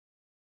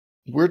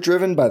We're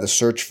driven by the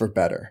search for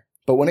better.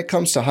 But when it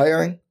comes to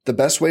hiring, the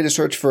best way to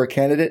search for a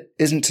candidate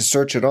isn't to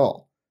search at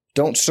all.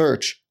 Don't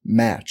search,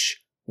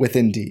 match with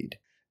Indeed.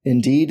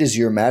 Indeed is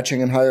your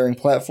matching and hiring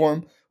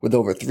platform with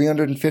over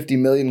 350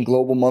 million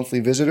global monthly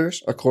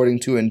visitors,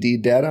 according to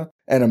Indeed data,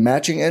 and a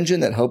matching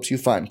engine that helps you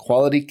find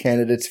quality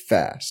candidates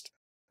fast.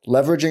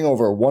 Leveraging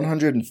over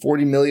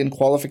 140 million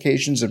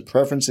qualifications and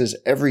preferences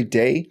every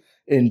day,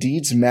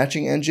 Indeed's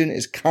matching engine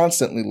is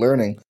constantly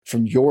learning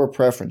from your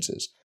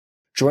preferences.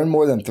 Join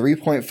more than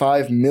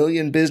 3.5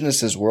 million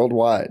businesses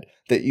worldwide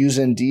that use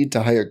Indeed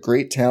to hire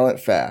great talent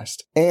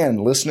fast.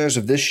 And listeners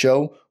of this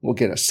show will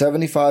get a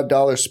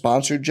 $75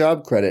 sponsored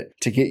job credit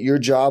to get your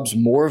jobs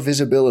more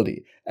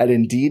visibility at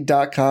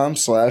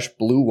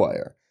Indeed.com/Blue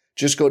Wire.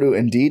 Just go to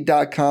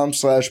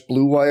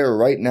Indeed.com/Blue Wire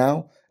right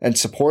now and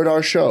support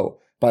our show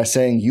by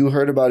saying you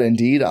heard about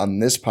Indeed on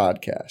this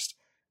podcast.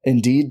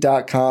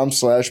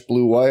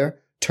 Indeed.com/Blue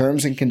Wire.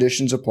 Terms and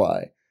conditions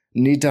apply.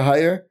 Need to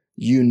hire?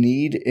 You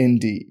need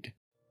Indeed.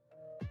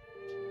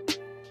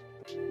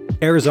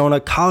 Arizona,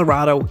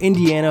 Colorado,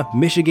 Indiana,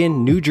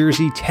 Michigan, New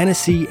Jersey,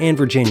 Tennessee, and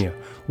Virginia.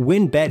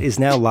 WynnBET is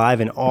now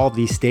live in all of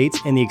these states,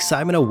 and the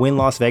excitement of Wynn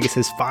Las Vegas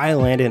has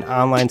finally landed in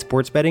online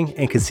sports betting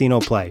and casino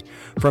play.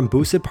 From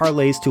boosted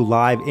parlays to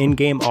live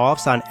in-game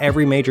offs on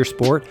every major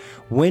sport,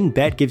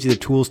 WynnBET gives you the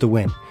tools to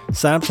win.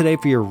 Sign up today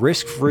for your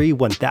risk-free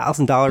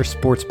 $1,000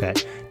 sports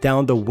bet.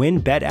 Download the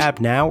WynnBET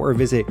app now or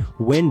visit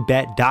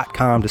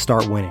wynnbet.com to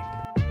start winning.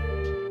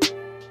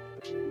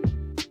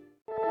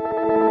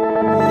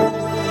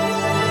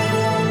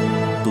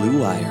 Blue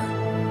Wire.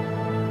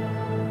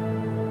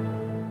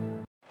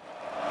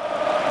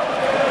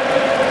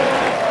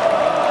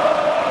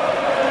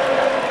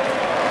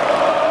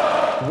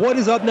 What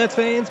is up, Nets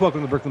fans?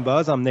 Welcome to Brooklyn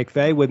Buzz. I'm Nick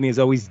Fay. With me, as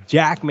always,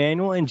 Jack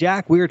Manuel. And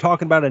Jack, we are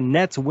talking about a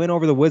Nets win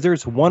over the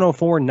Wizards,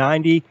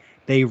 104-90.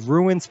 They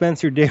ruined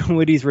Spencer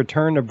Dinwiddie's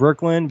return to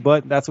Brooklyn,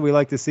 but that's what we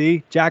like to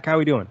see. Jack, how are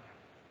we doing?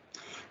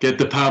 Get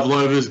the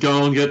Pavlovas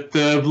going, get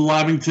the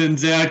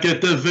Lamingtons out,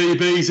 get the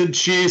VBs, and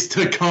cheers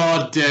to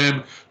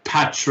goddamn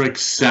Patrick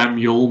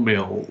Samuel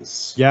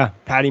Mills. Yeah,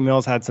 Patty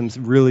Mills had some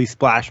really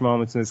splash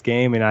moments in this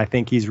game, and I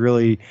think he's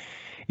really,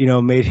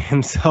 made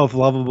himself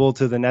lovable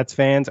to the Nets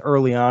fans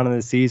early on in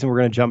the season. We're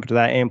going to jump into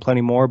that and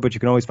plenty more, but you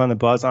can always find the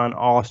Buzz on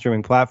all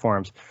streaming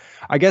platforms.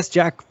 I guess,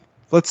 Jack,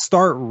 let's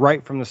start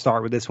right from the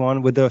start with this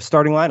one, with the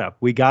starting lineup.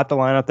 We got the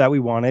lineup that we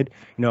wanted.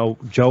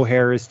 Joe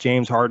Harris,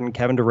 James Harden,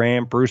 Kevin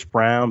Durant, Bruce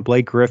Brown,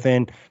 Blake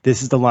Griffin.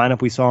 This is the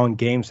lineup we saw in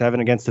Game 7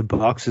 against the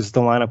Bucks. This is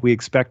the lineup we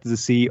expected to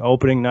see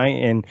opening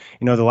night and,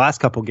 the last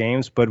couple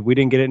games, but we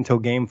didn't get it until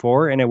Game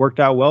 4, and it worked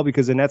out well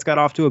because the Nets got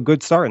off to a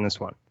good start in this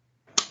one.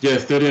 Yeah,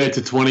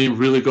 38-20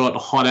 really got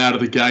hot out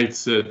of the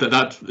gates.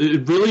 That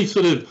it really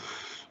sort of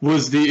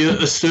was the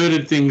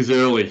asserted things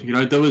early.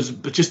 There was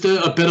just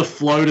a better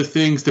flow to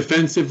things.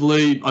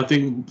 Defensively, I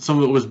think some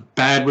of it was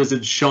bad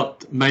Wizards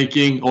shot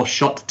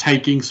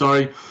taking,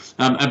 sorry.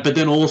 But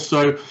then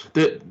also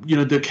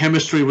the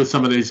chemistry with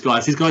some of these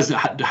guys. These guys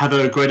have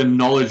a greater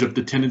knowledge of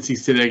the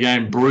tendencies to their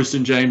game. Bruce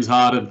and James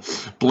Harden,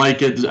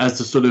 Blake as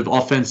the sort of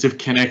offensive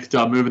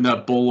connector, moving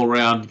that ball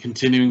around,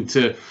 continuing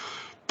to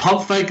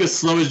pump fake as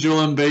slow as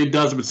Joel Embiid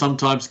does, but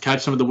sometimes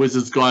catch some of the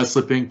Wizards guys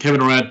slipping. Kevin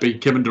Durant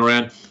beat Kevin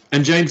Durant.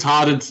 And James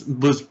Harden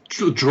was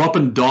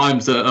dropping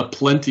dimes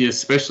aplenty,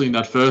 especially in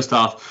that first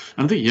half.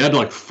 And I think he had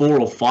like 4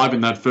 or 5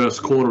 in that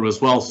first quarter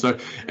as well. So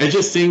it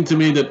just seemed to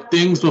me that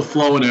things were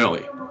flowing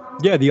early.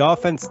 Yeah, the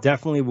offense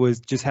definitely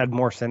had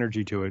more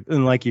synergy to it.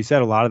 And like you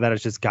said, a lot of that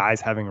is just guys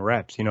having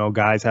reps,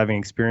 guys having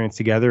experience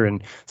together.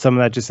 And some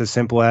of that just as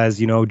simple as,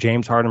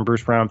 James Harden,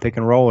 Bruce Brown pick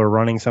and roll, or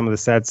running some of the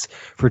sets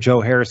for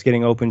Joe Harris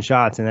getting open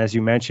shots. And as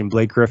you mentioned,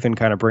 Blake Griffin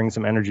kind of brings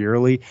some energy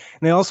early.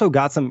 And they also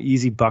got some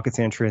easy buckets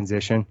in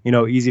transition,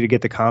 easy to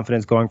get the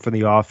confidence going for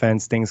the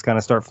offense. Things kind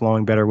of start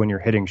flowing better when you're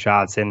hitting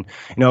shots. And,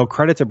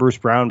 credit to Bruce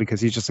Brown because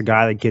he's just a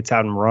guy that gets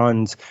out and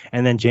runs.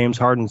 And then James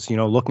Harden's,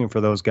 looking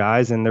for those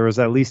guys. And there was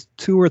at least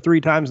 2 or 3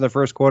 times in the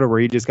first quarter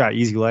where he just got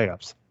easy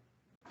layups.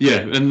 Yeah,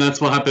 and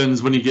that's what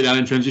happens when you get out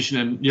in transition.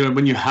 And,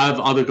 when you have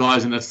other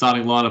guys in that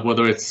starting lineup,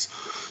 whether it's,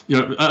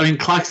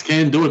 Clax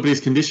can do it, but his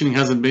conditioning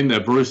hasn't been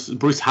there.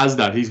 Bruce has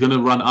that. He's going to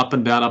run up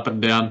and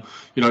down,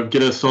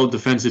 get a solid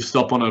defensive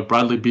stop on a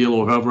Bradley Beal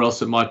or whoever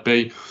else it might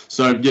be.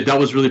 So, yeah, that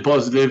was really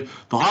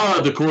positive. The highlight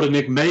of the quarter,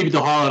 Nick, maybe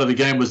the highlight of the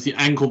game was the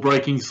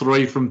ankle-breaking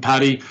 3 from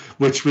Patty,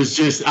 which was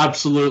just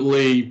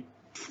absolutely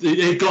 –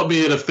 it got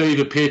me at a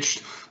fever pitch.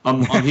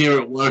 I'm here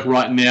at work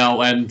right now,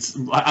 and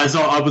as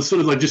I was sort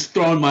of like just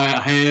throwing my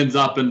hands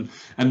up and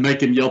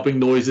making yelping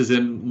noises,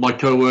 and my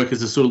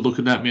co-workers are sort of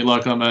looking at me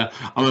like I'm a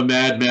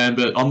madman,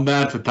 but I'm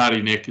mad for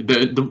Patty, Nick.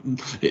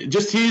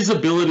 Just his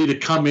ability to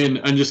come in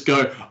and just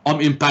go, I'm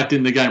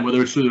impacting the game, whether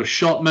it's through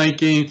shot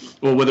making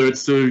or whether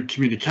it's through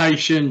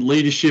communication,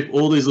 leadership,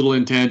 all these little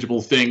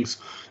intangible things.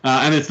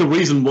 And it's the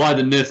reason why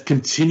the Nets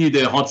continued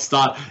their hot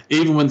start,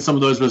 even when some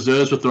of those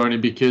reserves were thrown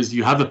in, because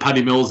you have a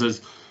Patty Mills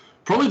as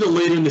probably the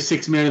leader in the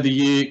 6th man of the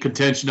year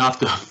contention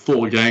after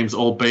 4 games,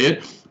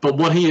 albeit. but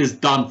what he has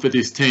done for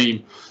this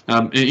team,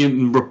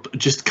 in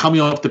just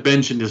coming off the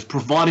bench and just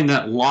providing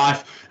that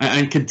life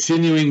and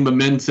continuing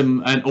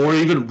momentum, or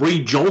even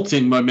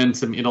re-jolting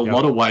momentum in a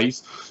lot of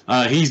ways.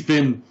 He's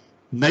been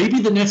maybe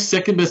the next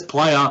second best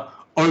player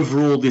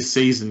overall this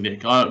season,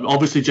 Nick.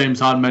 Obviously, James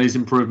Harden made his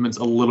improvements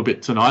a little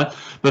bit tonight,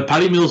 but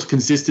Patty Mills'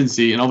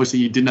 consistency, and obviously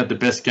he didn't have the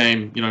best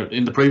game,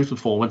 in the previous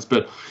performance,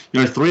 but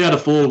 3 out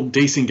of 4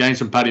 decent games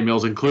from Patty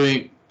Mills,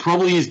 including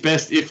probably his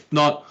best, if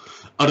not,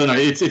 I don't know.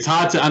 It's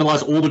hard to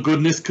analyze all the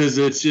goodness because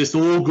it's just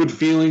all good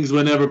feelings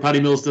whenever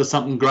Patty Mills does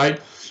something great.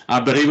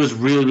 But he was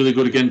really, really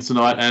good again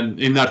tonight, and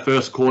in that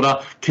first quarter,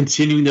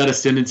 continuing that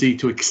ascendancy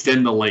to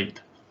extend the lead.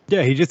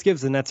 Yeah, he just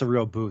gives the Nets a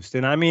real boost.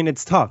 And I mean,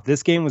 it's tough.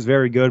 This game was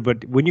very good,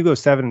 but when you go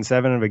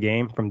 7-7 of a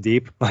game from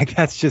deep,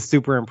 that's just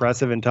super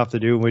impressive and tough to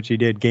do, which he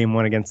did game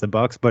 1 against the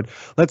Bucks. But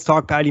let's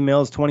talk Patty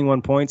Mills,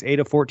 21 points, 8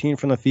 of 14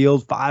 from the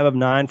field, 5 of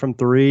 9 from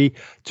 3,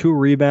 2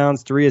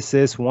 rebounds, 3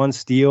 assists, 1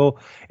 steal.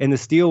 And the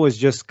steal was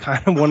just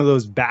kind of one of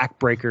those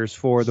backbreakers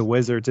for the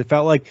Wizards. It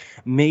felt like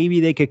maybe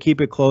they could keep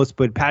it close,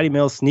 but Patty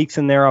Mills sneaks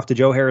in there off the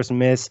Joe Harris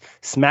miss,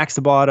 smacks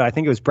the ball out, I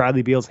think it was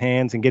Bradley Beal's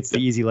hands, and gets the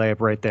easy layup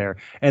right there.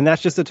 And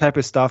that's just the type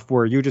of stuff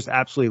where you just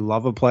absolutely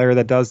love a player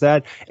that does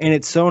that. And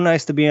it's so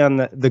nice to be on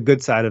the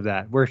good side of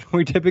that, where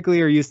we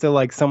typically are used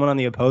to someone on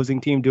the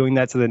opposing team doing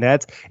that to the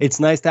Nets. It's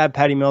nice to have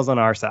Patty Mills on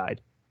our side.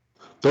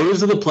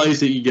 Those are the plays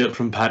that you get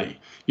from Patty.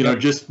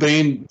 Just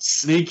being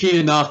sneaky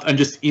enough and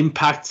just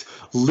impact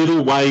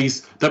little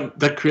ways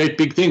that create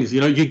big things.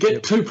 You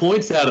get 2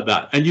 points out of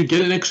that, and you get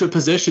an extra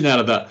possession out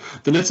of that.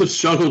 The Nets have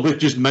struggled with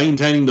just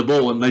maintaining the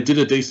ball, and they did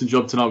a decent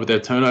job tonight with their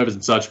turnovers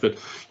and such. But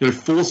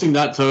forcing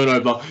that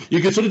turnover, you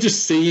can sort of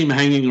just see him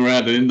hanging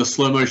around, and in the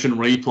slow motion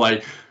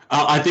replay,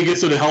 I think it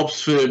sort of helps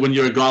for when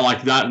you're a guy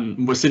like that,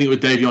 and we're sitting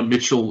with Davion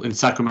Mitchell in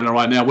Sacramento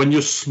right now. When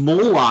you're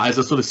smaller as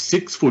a sort of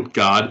 6-foot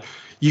guard,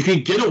 you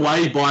can get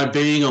away by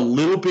being a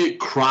little bit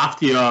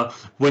craftier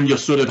when you're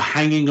sort of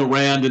hanging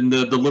around in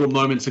the little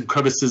moments and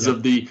crevices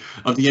of the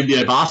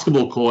NBA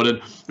basketball court.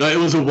 And it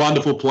was a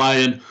wonderful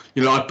play. And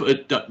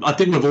I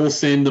think we've all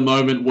seen the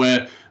moment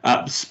where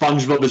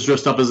SpongeBob is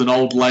dressed up as an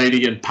old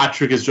lady and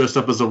Patrick is dressed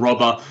up as a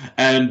robber,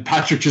 and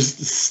Patrick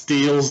just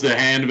steals the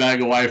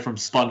handbag away from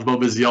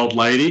SpongeBob as the old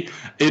lady.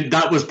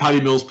 That was Patty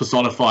Mills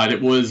personified.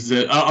 It was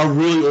a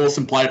really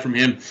awesome play from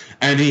him,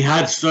 and he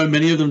had so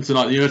many of them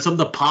tonight. Some of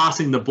the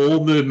passing, the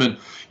ball movement,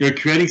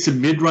 creating some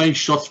mid-range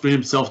shots for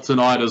himself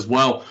tonight as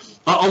well.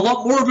 A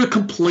lot more of a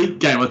complete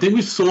game. I think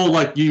we saw,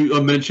 like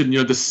you mentioned,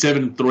 the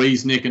 7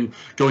 threes, Nick, and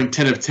going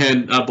 10 of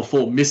 10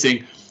 before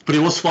missing. But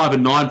he was 5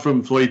 of 9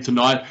 from 3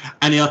 tonight.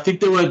 And I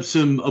think there were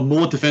some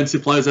more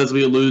defensive players, as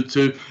we alluded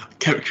to,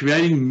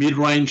 creating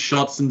mid-range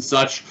shots and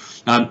such.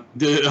 A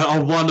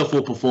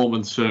wonderful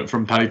performance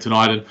from Patty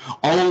tonight. And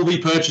I'll be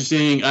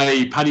purchasing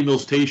a Patty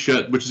Mills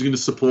T-shirt, which is going to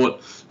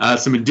support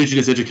some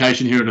Indigenous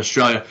education here in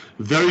Australia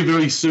very,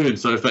 very soon.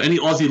 So for any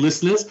Aussie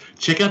listeners,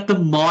 check out the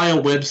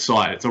Maya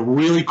website. It's a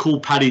really cool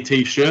Patty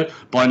T-shirt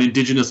by an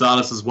Indigenous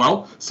artist as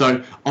well.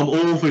 So I'm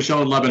all for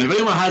showing love. And if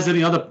anyone has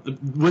any other...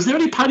 Was there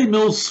any Patty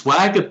Mills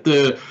swag at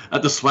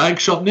the swag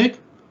shop, Nick?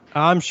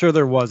 I'm sure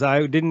there was.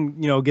 I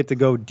didn't, get to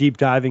go deep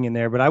diving in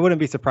there, but I wouldn't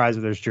be surprised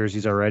if there's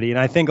jerseys already. And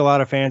I think a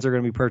lot of fans are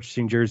going to be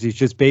purchasing jerseys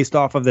just based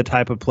off of the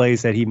type of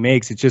plays that he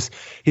makes. It's just,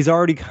 he's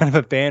already kind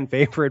of a fan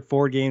favorite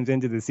 4 games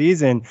into the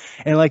season.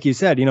 And like you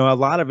said, a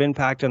lot of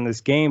impact on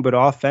this game, but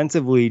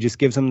offensively just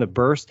gives him the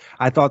burst.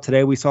 I thought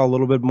today we saw a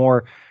little bit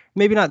more,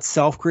 maybe not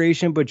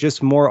self-creation, but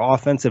just more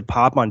offensive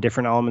pop on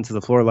different elements of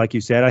the floor, like you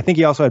said. I think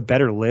he also had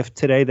better lift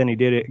today than he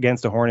did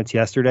against the Hornets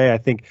yesterday. I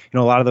think, a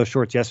lot of those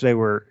shorts yesterday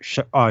were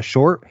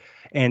short,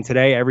 and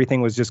today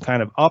everything was just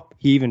kind of up.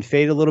 He even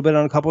faded a little bit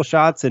on a couple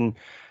shots, and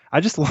I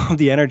just love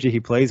the energy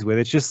he plays with.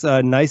 It's just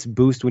a nice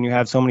boost when you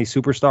have so many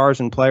superstars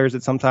and players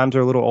that sometimes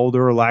are a little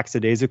older or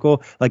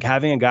lackadaisical. Like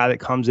having a guy that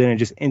comes in and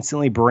just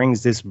instantly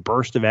brings this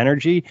burst of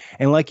energy.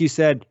 And like you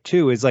said,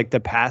 too, is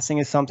the passing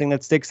is something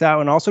that sticks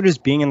out, and also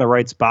just being in the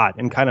right spot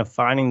and kind of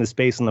finding the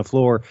space on the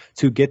floor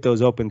to get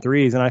those open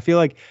threes. And I feel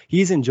like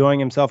he's enjoying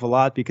himself a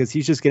lot because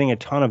he's just getting a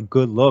ton of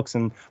good looks,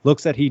 and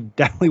looks that he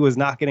definitely was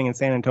not getting in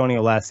San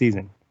Antonio last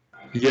season.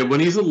 Yeah, when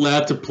he's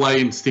allowed to play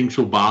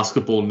instinctual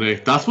basketball,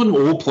 Nick, that's when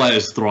all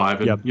players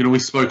thrive. And,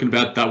 we've spoken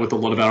about that with a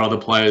lot of our other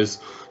players,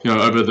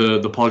 over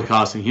the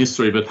podcasting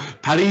history. But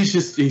Patty's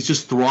he's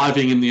just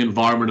thriving in the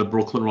environment of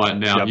Brooklyn right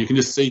now. Yep. You can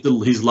just see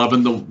he's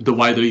loving the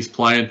way that he's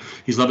playing.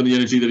 He's loving the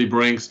energy that he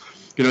brings.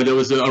 There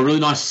was a really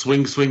nice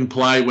swing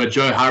play where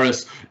Joe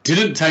Harris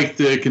didn't take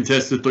the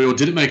contested 3 or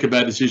didn't make a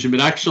bad decision, but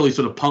actually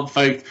sort of pump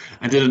faked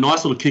and did a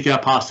nice little kick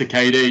out pass to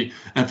KD.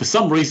 And for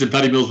some reason,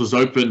 Patty Mills was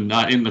open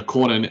in the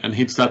corner and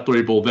hits that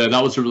 3 ball there.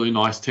 That was a really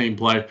nice team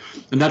play.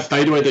 And that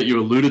fadeaway that you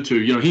alluded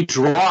to, he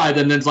tried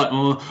and then it's like,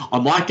 I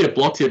might get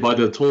blocked here by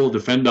the taller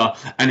defender,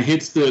 and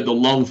hits the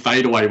long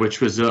fadeaway,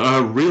 which was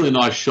a really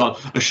nice shot.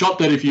 A shot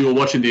that if you were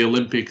watching the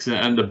Olympics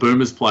and the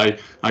Boomers play,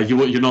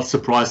 you're not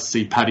surprised to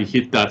see Patty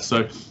hit that.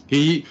 So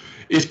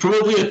is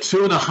probably a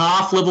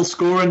 2.5 level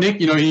scorer,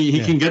 Nick. You know, he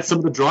can get some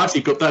of the drives.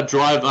 He got that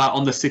drive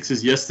on the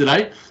Sixers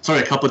yesterday. Sorry,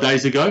 a couple of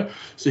days ago.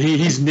 So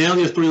he's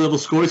nearly a 3-level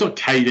scorer. He's not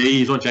KD,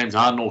 he's not James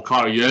Harden or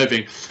Kyrie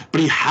Irving,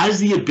 but he has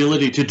the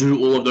ability to do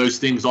all of those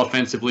things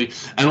offensively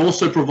and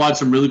also provide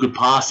some really good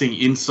passing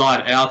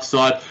inside,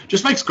 outside.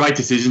 Just makes great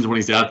decisions when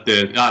he's out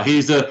there.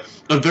 He's a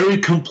very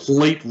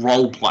complete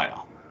role player.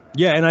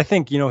 Yeah, and I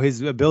think, you know,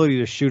 his ability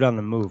to shoot on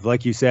the move,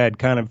 like you said,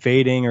 kind of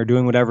fading or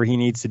doing whatever he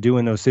needs to do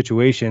in those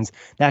situations,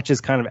 that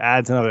just kind of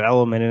adds another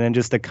element. And then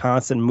just the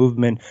constant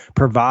movement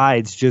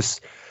provides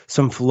just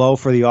some flow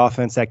for the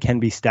offense that can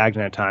be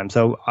stagnant at times.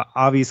 So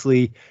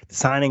obviously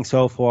signing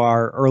so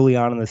far early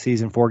on in the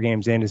season, 4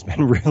 games in, has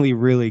been really,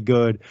 really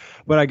good.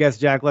 But I guess,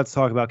 Jack, let's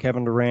talk about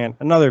Kevin Durant.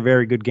 Another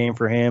very good game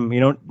for him. You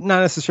know,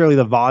 not necessarily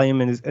the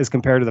volume as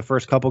compared to the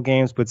first couple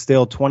games, but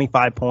still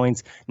 25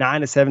 points,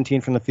 9 of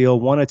 17 from the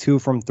field, 1 of 2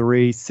 from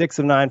 3, 6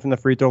 of 9 from the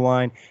free throw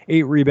line,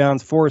 8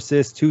 rebounds, 4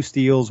 assists, 2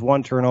 steals,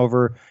 1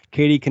 turnover.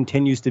 KD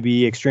continues to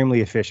be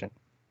extremely efficient.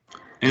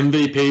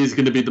 MVP is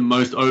going to be the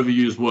most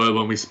overused word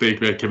when we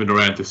speak about Kevin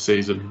Durant this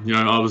season. You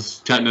know, I was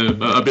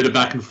chatting a bit of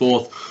back and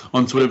forth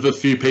on Twitter with a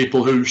few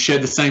people who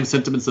shared the same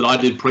sentiments that I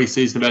did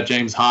preseason about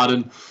James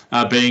Harden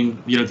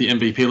being, you know, the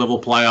MVP level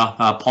player,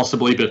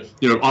 possibly. But,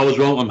 you know, I was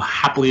wrong. I'm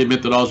happily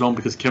admit that I was wrong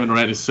because Kevin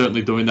Durant is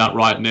certainly doing that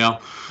right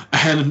now.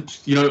 And,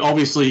 you know,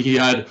 obviously he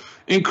had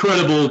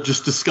incredible,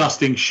 just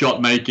disgusting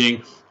shot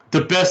making.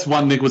 The best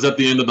one, Nick, was at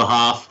the end of the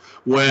half,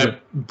 where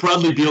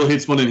Bradley Beal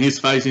hits one in his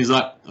face, and he's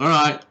like, all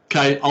right,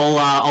 okay,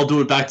 I'll do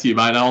it back to you,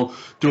 mate. I'll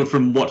do it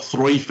from,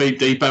 3 feet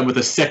deep and with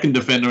a second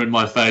defender in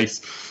my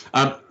face.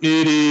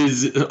 It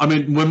is, I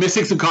mean, we're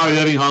missing some Kyrie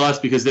Irving highlights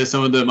because they're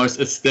some of the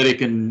most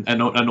aesthetic and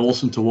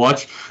awesome to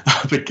watch,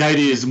 but KD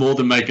is more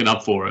than making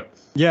up for it.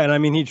 Yeah, and I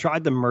mean, he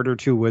tried to murder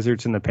 2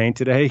 Wizards in the paint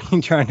today,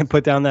 trying to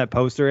put down that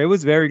poster. It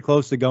was very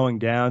close to going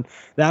down.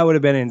 That would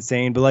have been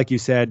insane. But like you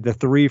said, the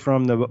 3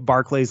 from the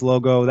Barclays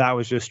logo, that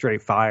was just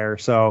straight fire.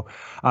 So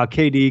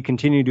KD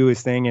continued to do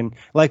his thing. And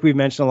like we've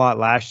mentioned a lot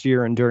last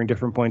year and during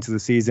different points of the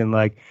season,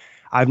 like,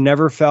 I've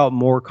never felt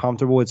more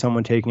comfortable with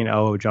someone taking an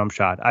elbow jump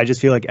shot. I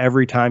just feel like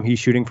every time he's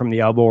shooting from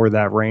the elbow or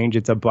that range,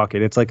 it's a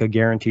bucket. It's like a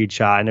guaranteed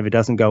shot. And if it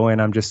doesn't go in,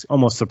 I'm just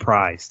almost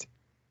surprised.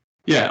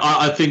 Yeah,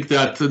 I think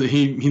that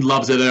he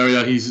loves that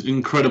area. He's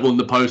incredible in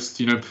the post.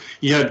 You know,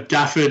 you had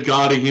Gafford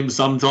guarding him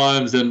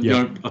sometimes, and you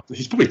know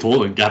he's probably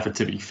taller than Gafford,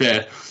 to be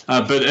fair.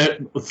 But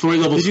at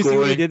 3-level did you scoring, see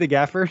what he did to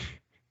Gafford?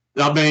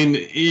 I mean,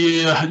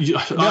 yeah,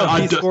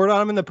 he scored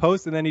on him in the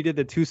post, and then he did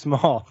the too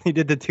small. He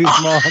did the too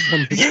small.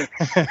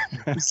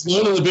 He's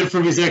learning a bit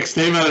from his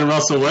ex-teammate and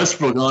Russell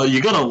Westbrook.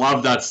 You gotta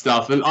love that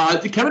stuff. And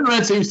Kevin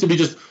Durant seems to be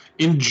just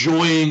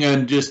enjoying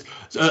and just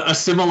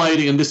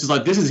assimilating, and this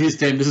is his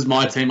team, this is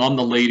my team, I'm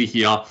the leader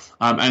here,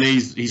 and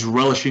he's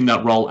relishing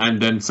that role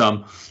and then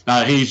some.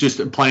 He's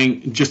just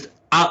playing just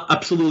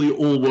absolutely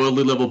all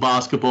worldly level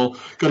basketball.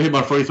 Got to hit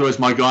my free throws,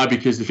 my guy,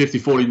 because the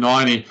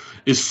 50-40-90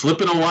 is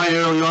slipping away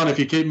early on if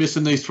you keep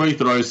missing these free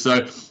throws.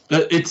 So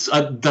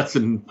that's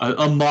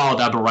a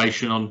mild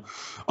aberration on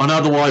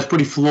otherwise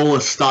pretty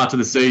flawless start to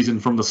the season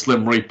from the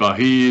Slim Reaper.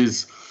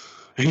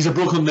 He's a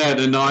Brooklyn Net,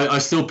 and I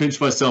still pinch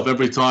myself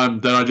every time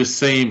that I just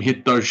see him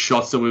hit those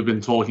shots that we've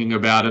been talking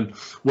about. And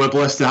we're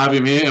blessed to have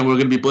him here, and we're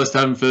going to be blessed to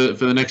have him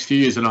for the next few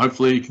years. And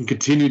hopefully he can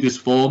continue this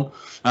form.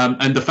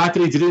 And the fact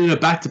that he did it in a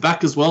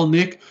back-to-back as well,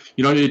 Nick,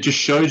 you know, it just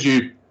shows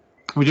you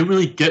we didn't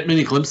really get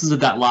many glimpses of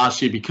that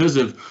last year because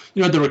of,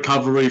 you know, the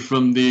recovery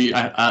from the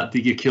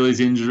Achilles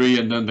injury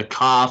and then the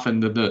calf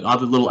and the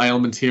other little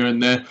ailments here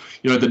and there.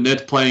 You know, the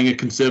Nets playing a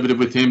conservative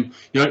with him.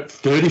 You know,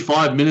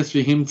 35 minutes for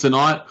him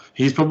tonight.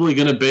 He's probably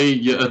going to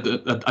be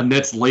a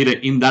Nets leader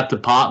in that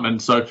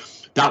department. So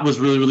that was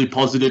really, really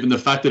positive. And the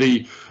fact that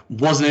he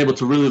wasn't able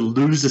to really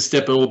lose a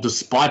step at all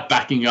despite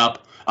backing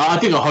up. I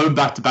think a home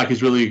back-to-back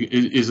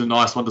is a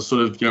nice one to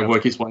sort of, you know,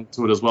 work his way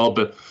into it as well.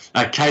 But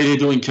KD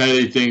doing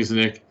KD things,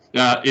 Nick.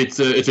 It's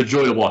a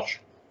joy to watch.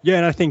 Yeah,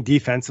 and I think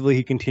defensively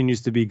he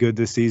continues to be good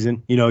this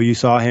season. You know, you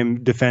saw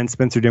him defend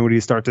Spencer Dinwiddie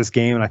to start this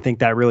game, and I think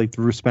that really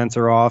threw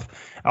Spencer off.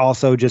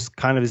 Also, just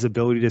kind of his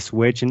ability to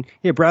switch. And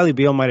yeah, Bradley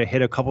Beal might have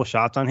hit a couple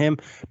shots on him,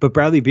 but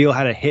Bradley Beal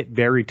had to hit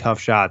very tough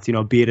shots, you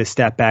know, be it a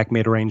step back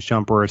mid-range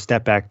jumper or a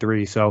step back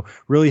 3. So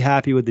really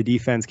happy with the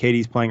defense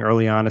KD's playing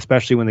early on,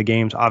 especially when the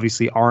games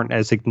obviously aren't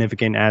as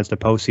significant as the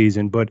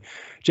postseason. But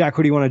Jack,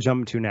 who do you want to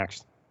jump into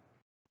next?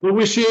 Well,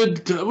 we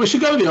should go to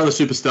the other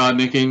superstar,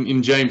 Nick,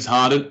 in James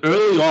Harden.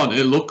 Early on,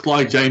 it looked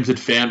like James had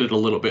found it a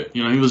little bit.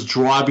 You know, he was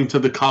driving to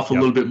the cuff a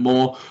little bit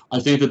more.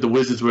 I think that the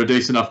Wizards were a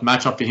decent enough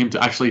matchup for him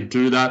to actually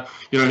do that.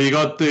 You know, he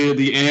got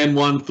the and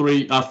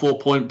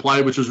 4-point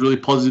play, which was really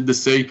positive to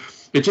see.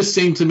 It just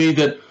seemed to me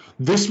that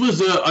this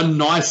was a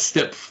nice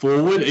step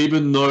forward,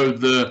 even though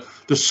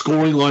the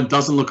scoring line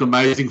doesn't look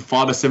amazing.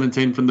 5 of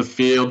 17 from the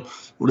field.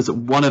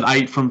 1 of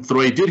 8 from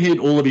 3. Did hit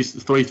all of his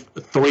three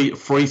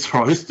free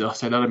throws. Did I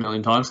say that a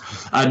million times?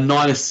 9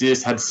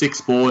 assists, had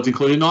 6 boards,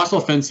 including a nice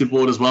offensive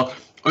board as well.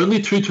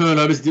 Only 2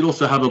 turnovers. Did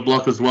also have a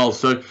block as well.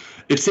 So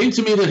it seemed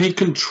to me that he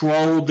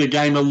controlled the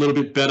game a little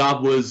bit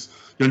better. Was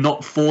you're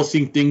not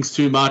forcing things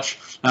too much.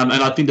 And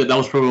I think that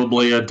was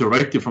probably a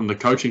directive from the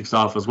coaching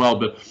staff as well.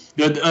 But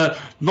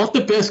not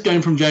the best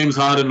game from James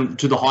Harden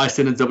to the high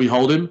standards that we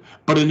hold him,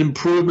 but an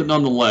improvement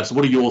nonetheless.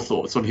 What are your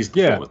thoughts on his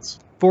performance?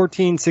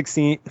 14, 6,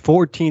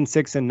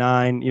 and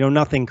 9.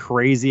 Nothing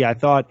crazy. I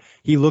thought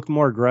he looked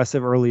more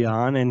aggressive early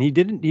on, and he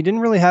didn't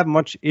really have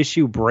much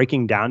issue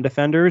breaking down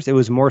defenders. It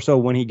was more so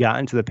when he got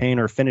into the paint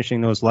or finishing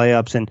those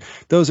layups, and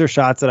those are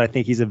shots that I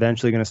think he's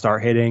eventually going to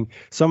start hitting.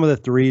 Some of the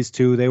threes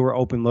too, they were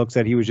open looks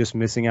that he was just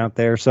missing out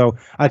there. So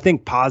I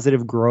think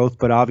positive growth,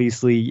 but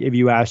obviously if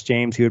you ask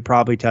James, he would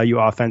probably tell you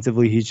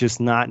offensively he's just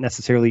not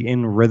necessarily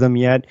in rhythm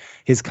yet.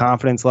 His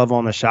confidence level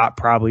on the shot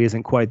probably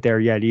isn't quite there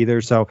yet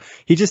either. So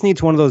he just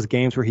needs one of those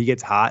games where he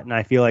gets hot, and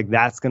I feel like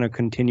that's going to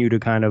continue to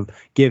kind of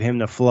give him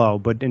the flow.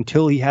 But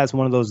until he has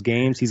one of those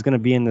games, he's going to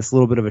be in this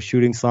little bit of a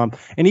shooting slump,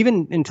 and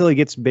even until he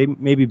gets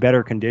maybe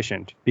better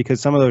conditioned,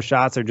 because some of those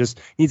shots are just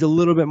needs a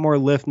little bit more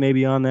lift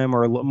maybe on them,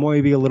 or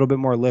maybe a little bit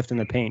more lift in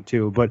the paint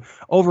too. But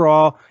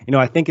overall,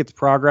 I think it's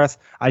progress.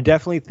 I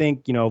definitely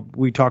think,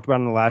 we talked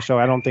about in the last show,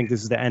 I don't think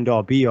this is the end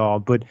all be all,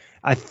 but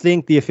I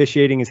think the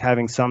officiating is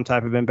having some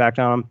type of impact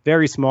on him.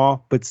 Very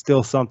small, but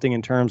still something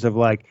in terms of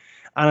like,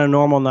 on a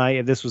normal night,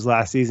 if this was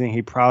last season,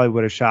 he probably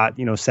would have shot,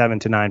 7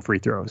 to 9 free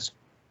throws.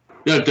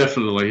 Yeah,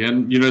 definitely.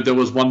 And, there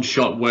was one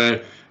shot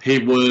where he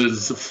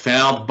was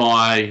fouled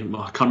by,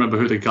 I can't remember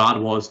who the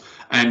guard was.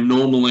 And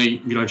normally,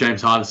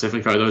 James Harden,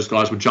 Stephen Curry, those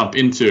guys would jump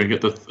into and get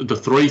the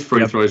three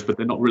free throws, but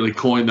they're not really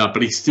calling that.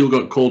 But he still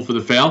got called for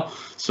the foul.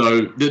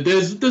 So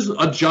there's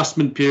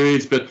adjustment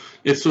periods, but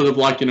it's sort of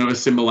like,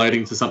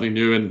 assimilating to something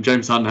new. And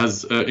James Harden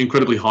has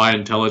incredibly high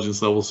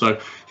intelligence level. So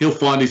he'll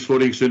find his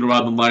footing sooner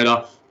rather than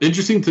later.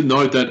 Interesting to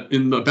note that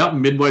in about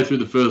midway through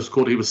the first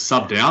quarter, he was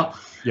subbed out.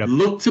 Yep.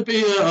 Looked to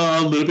be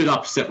a little bit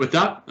upset with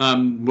that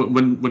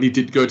when he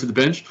did go to the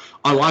bench.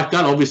 I like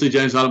that. Obviously,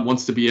 James Harden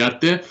wants to be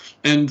out there.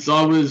 And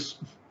I was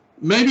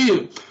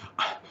maybe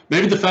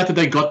the fact that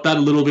they got that a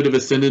little bit of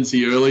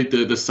ascendancy early,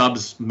 the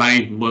subs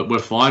were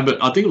fine.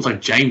 But I think it was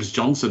like James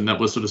Johnson that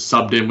was sort of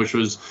subbed in, which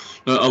was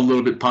a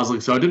little bit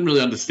puzzling. So I didn't really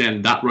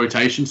understand that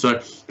rotation. So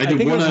I think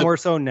it was more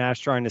so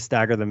Nash trying to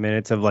stagger the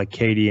minutes of like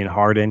KD and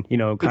Harden,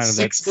 kind of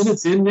 6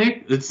 minutes in,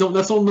 Nick. That's not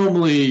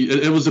normally.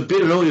 It was a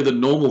bit earlier than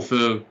normal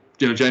for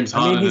James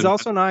Harden. I mean, he's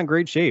also not in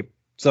great shape.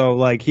 So,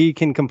 like, he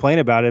can complain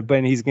about it,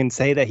 but he's going to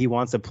say that he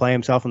wants to play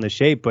himself in the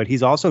shape, but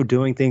he's also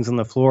doing things on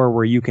the floor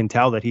where you can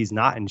tell that he's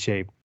not in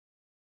shape.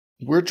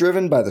 We're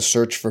driven by the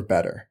search for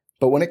better.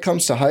 But when it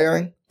comes to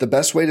hiring, the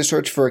best way to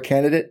search for a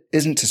candidate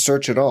isn't to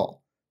search at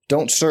all.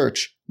 Don't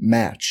search,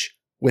 match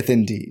with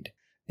Indeed.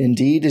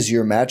 Indeed is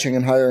your matching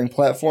and hiring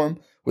platform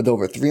with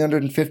over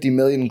 350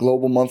 million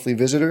global monthly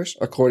visitors,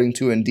 according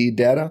to Indeed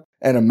data,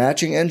 and a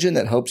matching engine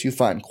that helps you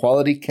find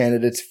quality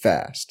candidates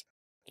fast.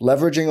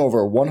 Leveraging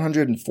over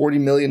 140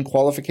 million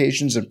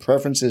qualifications and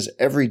preferences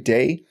every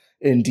day,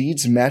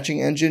 Indeed's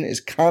matching engine is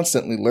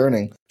constantly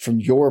learning from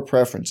your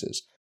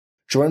preferences.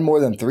 Join more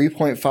than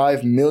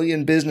 3.5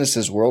 million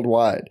businesses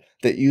worldwide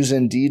that use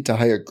Indeed to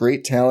hire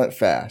great talent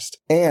fast.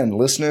 And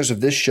listeners of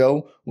this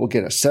show will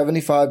get a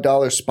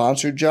 $75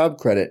 sponsored job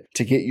credit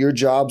to get your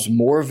jobs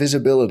more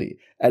visibility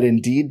at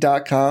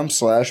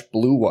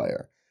Indeed.com/Blue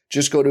Wire.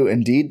 Just go to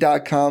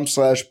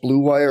Indeed.com/Blue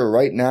Wire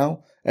right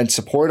now and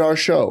support our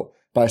show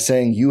by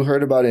saying you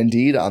heard about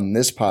Indeed on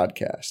this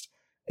podcast.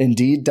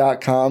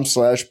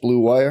 Indeed.com/Blue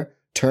Wire.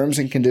 Terms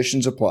and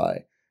conditions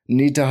apply.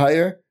 Need to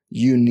hire?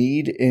 You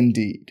need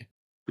Indeed.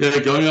 Yeah,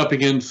 going up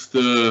against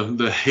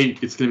the Heat,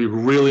 it's going to be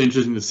really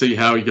interesting to see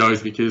how he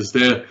goes, because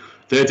their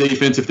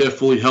defense, if they're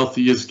fully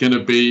healthy, is going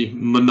to be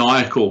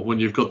maniacal when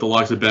you've got the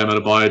likes of Bam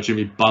Adebayo,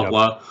 Jimmy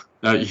Butler.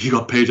 Yep. You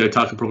got PJ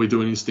Tucker probably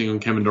doing his thing on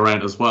Kevin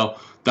Durant as well.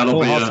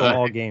 That'll be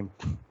all game.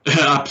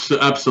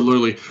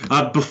 Absolutely.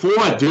 Before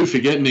I do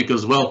forget, Nick,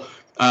 as well,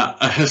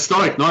 a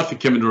historic night for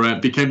Kevin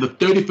Durant. Became the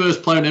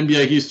 31st player in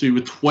NBA history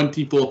with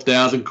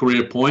 24,000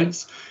 career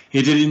points.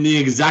 He did in the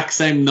exact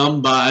same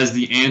number as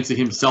the answer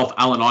himself,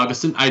 Allen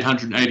Iverson,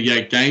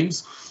 888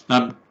 games.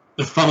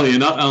 Funnily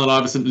enough, Allen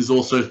Iverson is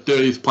also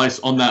 30th place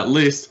on that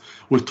list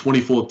with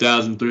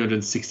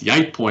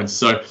 24,368 points.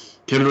 So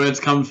Kevin Durant's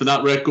coming for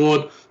that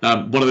record.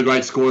 One of the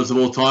great scorers of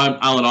all time.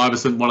 Allen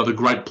Iverson, one of the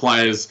great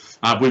players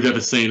we've ever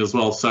seen as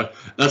well. So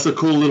that's a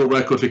cool little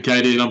record for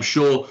KD, and I'm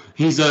sure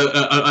he's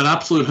an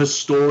absolute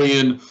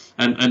historian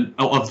and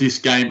of this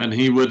game, and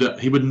he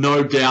would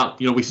no doubt,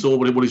 we saw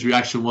what his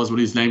reaction was when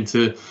he's named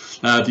to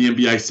the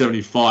NBA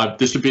 75.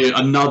 This would be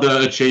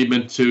another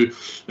achievement to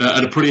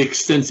a pretty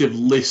extensive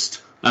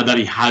list that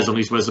he has on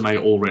his resume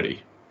already.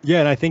 Yeah,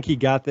 and I think he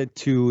got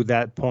to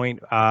that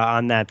point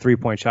on that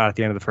 3-point shot at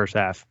the end of the first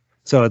half.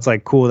 So it's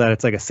like cool that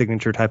it's like a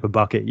signature type of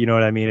bucket. You know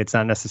what I mean? It's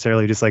not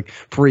necessarily just like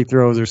free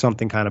throws or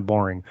something kind of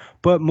boring.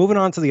 But moving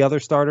on to the other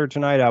starter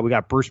tonight, we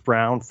got Bruce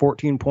Brown,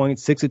 14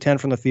 points, 6 of 10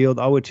 from the field,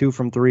 0 of 2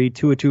 from 3,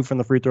 2 of 2 from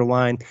the free throw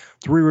line,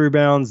 3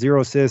 rebounds,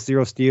 0 assists,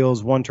 0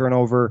 steals, 1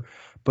 turnover.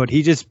 But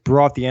he just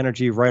brought the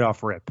energy right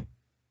off rip.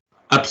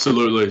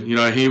 Absolutely.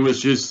 He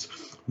was just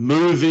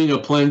moving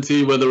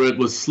aplenty, whether it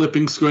was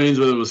slipping screens,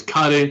 whether it was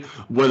cutting,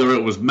 whether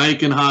it was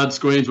making hard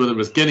screens, whether it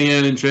was getting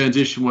out in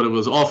transition, whether it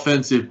was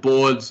offensive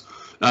boards.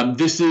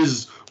 This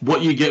is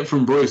what you get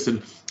from Bruce.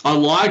 And I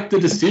like the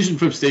decision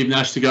from Steve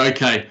Nash to go,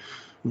 okay,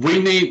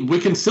 we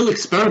can still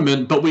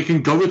experiment, but we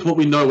can go with what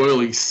we know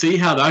early, see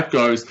how that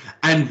goes,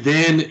 and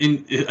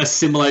then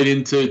assimilate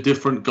into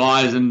different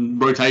guys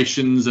and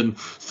rotations and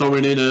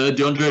throwing in a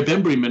DeAndre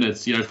Bembry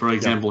minutes, for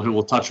example, who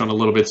we'll touch on a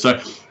little bit. So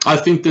I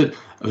think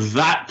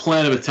that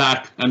plan of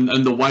attack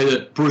and the way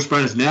that Bruce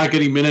Brown is now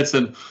getting minutes,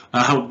 and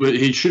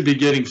he should be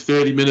getting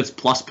 30 minutes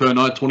plus per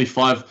night,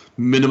 25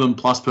 minimum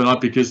plus per night,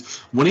 because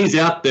when he's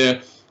out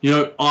there,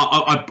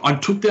 I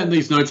took down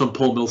these notes on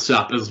Paul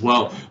Millsap as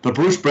well, but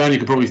Bruce Brown you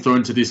could probably throw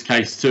into this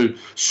case too.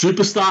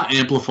 Superstar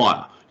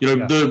amplifier.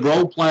 The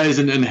role players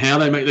and how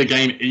they make the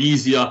game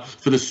easier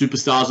for the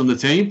superstars on the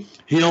team.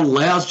 He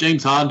allows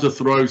James Harden to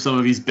throw some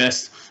of his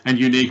best and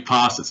unique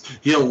passes.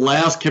 He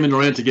allows Kevin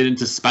Durant to get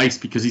into space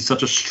because he's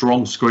such a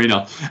strong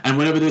screener. And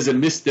whenever there's a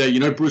miss there,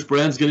 Bruce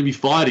Brown's going to be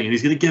fighting, and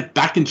he's going to get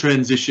back in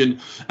transition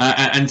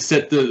and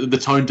set the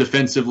tone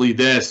defensively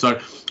there. So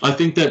I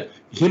think that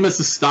him as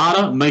a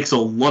starter makes a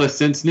lot of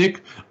sense,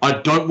 Nick. I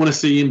don't want to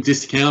see him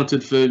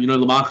discounted for,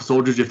 LaMarcus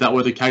Aldridge if that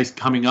were the case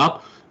coming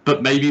up,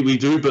 but maybe we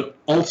do. But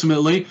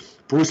ultimately,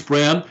 Bruce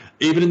Brown,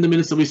 even in the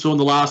minutes that we saw in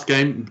the last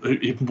game,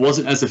 it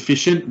wasn't as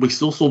efficient. We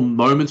still saw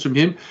moments from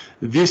him.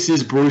 This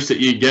is Bruce that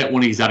you get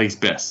when he's at his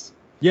best.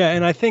 Yeah,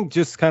 and I think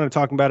just kind of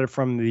talking about it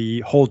from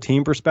the whole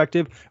team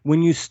perspective,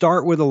 when you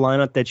start with a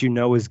lineup that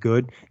is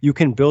good, you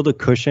can build a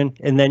cushion,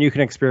 and then you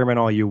can experiment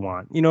all you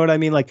want. You know what I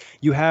mean? Like,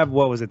 you have, the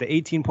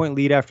 18-point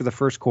lead after the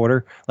first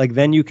quarter. Like,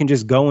 then you can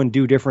just go and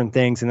do different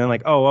things, and then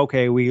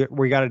okay, we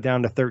got it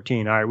down to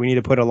 13. All right, we need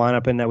to put a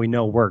lineup in that we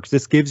know works.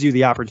 This gives you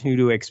the opportunity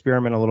to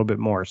experiment a little bit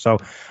more. So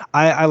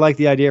I like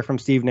the idea from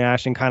Steve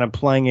Nash and kind of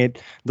playing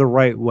it the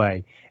right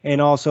way. And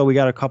also, we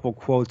got a couple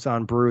quotes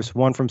on Bruce,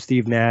 one from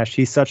Steve Nash.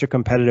 He's such a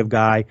competitive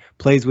guy,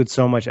 plays with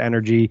so much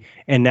energy.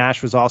 And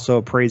Nash was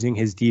also praising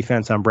his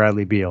defense on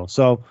Bradley Beal.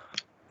 So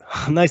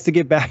nice to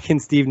get back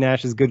in Steve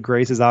Nash's good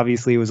graces.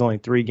 Obviously, it was only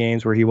 3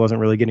 games where he wasn't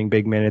really getting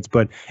big minutes,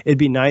 but it'd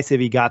be nice if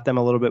he got them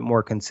a little bit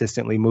more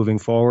consistently moving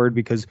forward,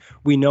 because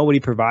we know what he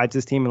provides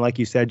this team. And like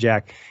you said,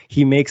 Jack,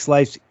 he makes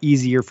life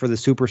easier for the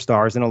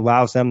superstars and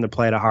allows them to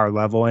play at a higher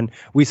level. And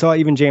we saw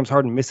even James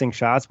Harden missing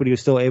shots, but he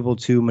was still able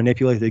to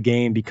manipulate the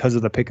game because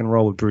of the pick and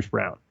roll with Bruce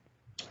Brown.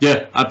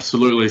 Yeah,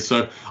 absolutely.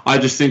 So I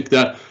just think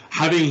that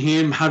having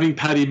him, having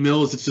Patty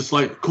Mills, it's just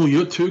like, cool,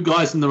 you got 2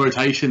 guys in the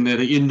rotation there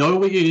that you know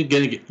what you're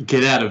going to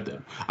get out of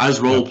them as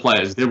role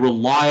players. They're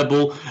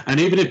reliable. And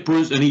even if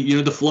Bruce, and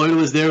the floater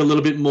was there a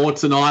little bit more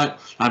tonight,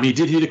 he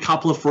did hit a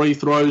couple of free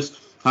throws.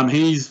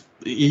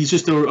 He's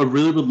just a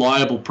really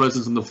reliable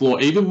presence on the floor.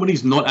 Even when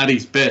he's not at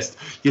his best,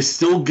 you're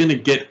still going to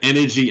get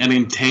energy and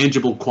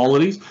intangible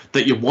qualities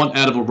that you want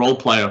out of a role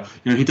player.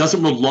 He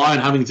doesn't rely on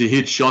having to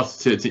hit shots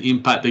to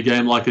impact the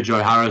game like a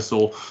Joe Harris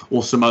or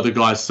some other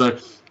guys. So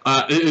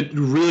it's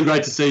really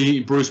great to see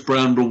Bruce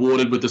Brown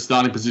rewarded with the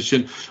starting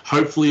position.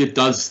 Hopefully it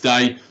does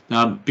stay,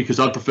 because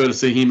I'd prefer to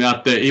see him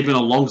out there even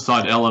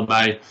alongside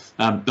LMA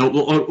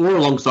or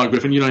alongside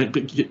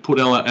Griffin. Put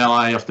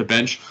LA off the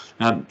bench.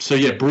 So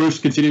yeah, Bruce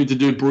continuing to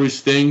do Bruce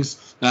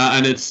things,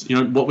 and it's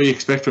what we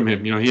expect from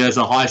him. He has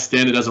a high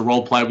standard as a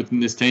role player within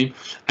this team,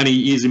 and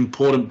he is an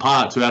important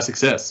part to our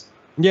success.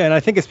 Yeah, and I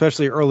think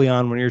especially early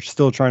on when you're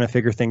still trying to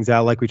figure things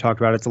out, like we talked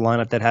about, it's a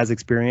lineup that has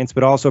experience,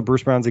 but also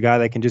Bruce Brown's a guy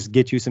that can just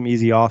get you some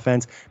easy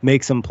offense,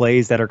 make some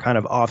plays that are kind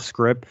of off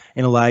script,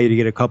 and allow you to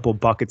get a couple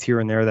buckets here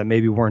and there that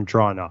maybe weren't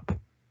drawn up.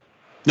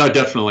 No,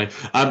 definitely.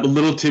 A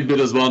little tidbit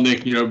as well,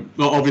 Nick.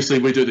 Obviously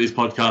we do these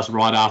podcasts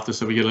right after,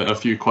 so we get a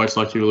few quotes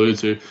like you alluded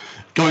to.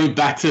 Going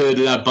back to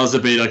that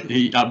buzzer beater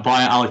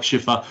by Alex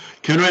Schiffer,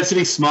 Kevin Durant said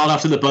he smiled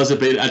after the buzzer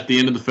beat at the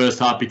end of the first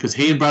half because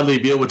he and Bradley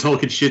Beal were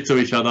talking shit to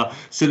each other,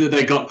 said that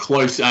they got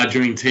close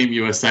during Team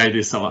USA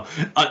this summer.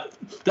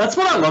 That's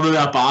what I love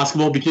about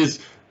basketball, because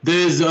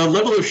there's a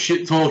level of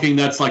shit talking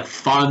that's like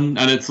fun,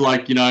 and it's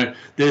like,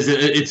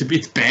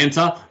 it's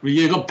banter.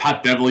 You got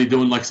Pat Beverly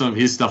doing like some of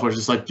his stuff where it's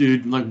just like,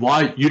 dude, like,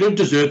 why? You don't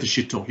deserve the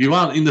shit talk. You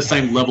aren't in the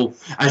same level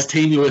as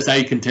Team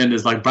USA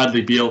contenders like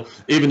Bradley Beal,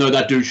 even though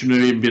that dude shouldn't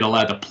have even been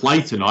allowed to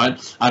play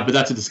tonight. But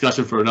that's a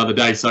discussion for another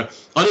day. So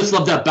I just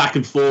love that back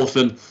and forth,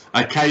 and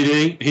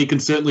KD, he can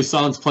certainly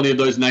silence plenty of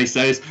those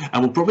naysayers,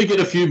 and we'll probably get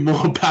a few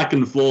more back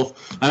and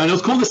forth. And it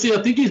was cool to see.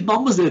 I think his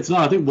mum was there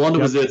tonight. I think Wanda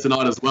was there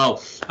tonight as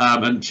well,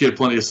 and she had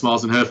plenty of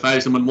smiles on her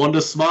face. And when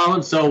Wanda's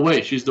smiling, so are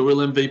we. She's the real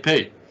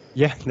MVP.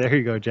 Yeah, there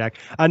you go, Jack.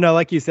 I know,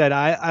 like you said,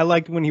 I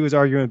liked when he was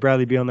arguing with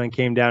Bradley Beal and then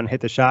came down and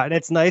hit the shot. And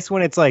it's nice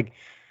when it's like,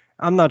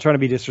 I'm not trying to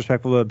be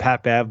disrespectful to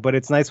Pat Bev, but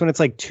it's nice when it's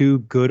like 2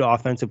 good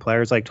offensive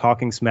players like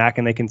talking smack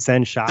and they can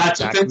send shots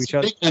back to each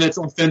other. And it's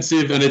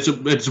offensive, and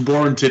it's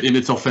warranted in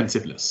its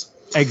offensiveness.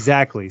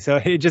 Exactly. So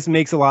it just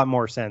makes a lot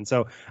more sense.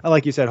 So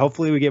like you said,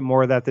 hopefully we get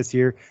more of that this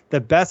year. The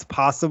best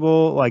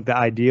possible, like the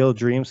ideal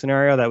dream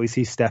scenario that we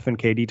see Steph and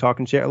KD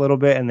talking shit a little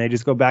bit and they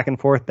just go back and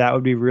forth. That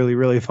would be really,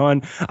 really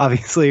fun.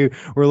 Obviously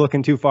we're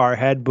looking too far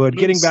ahead, but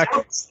getting back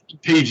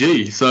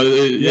PG. So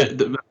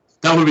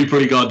that would be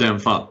pretty goddamn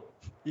fun.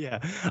 Yeah.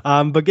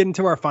 But getting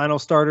to our final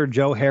starter,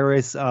 Joe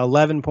Harris,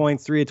 11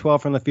 points, 3 of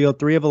 12 from the field,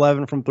 3 of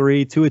 11 from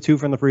 3, 2 of 2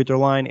 from the free throw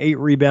line, 8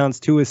 rebounds,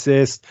 2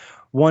 assists,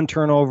 1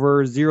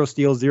 turnover, 0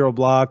 steals, 0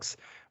 blocks.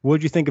 What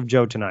did you think of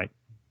Joe tonight?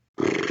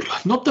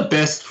 Not the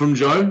best from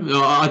Joe.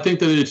 I think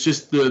that it's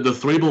just the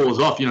three ball was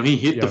off. He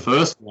hit the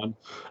first one,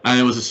 and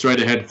it was a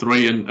straight ahead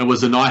three, and it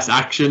was a nice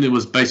action. It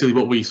was basically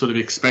what we sort of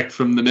expect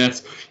from the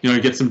Nets.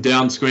 Get some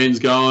down screens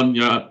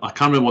going. I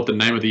can't remember what the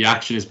name of the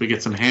action is, but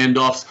get some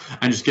handoffs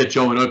and just get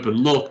Joe an open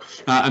look.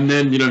 And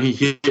then he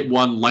hit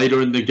one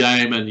later in the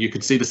game, and you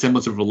could see the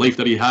semblance of relief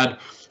that he had.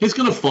 He's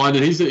going to find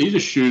it. He's a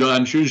shooter,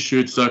 and shooters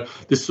shoot. So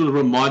this sort of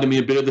reminded me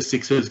a bit of the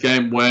Sixers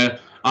game where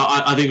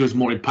I think it was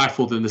more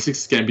impactful than the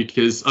Sixers game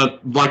because,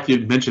 like you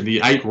mentioned,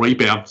 the 8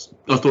 rebounds.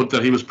 I thought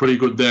that he was pretty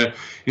good there.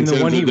 And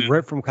the one he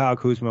ripped from Kyle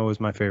Kuzma was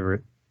my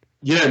favorite.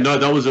 Yeah, no,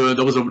 that was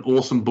an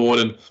awesome board,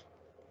 and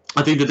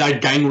I think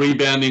that gang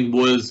rebounding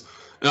was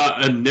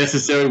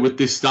necessary with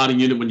this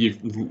starting unit when you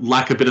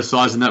lack a bit of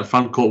size in that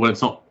front court when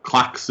it's not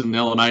Clax and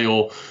LMA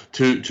or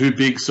too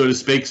big, so to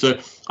speak. So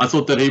I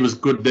thought that he was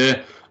good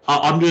there.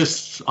 I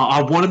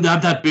want him to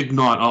have that big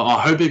night. I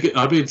hope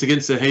it's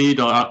against the Heat.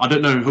 I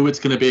don't know who it's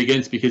going to be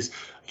against because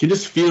you can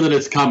just feel that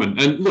it's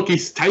coming. And look,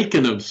 he's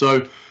taken them.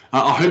 So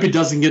I hope he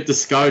doesn't get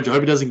discouraged. I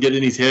hope he doesn't get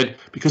in his head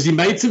because he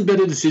made some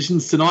better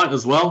decisions tonight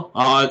as well.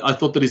 I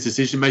thought that his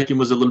decision-making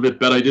was a little bit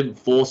better. He didn't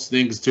force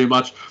things too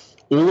much.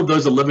 All of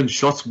those 11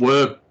 shots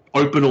were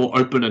open or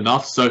open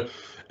enough. So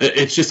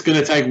it's just going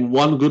to take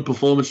one good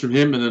performance from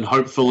him and then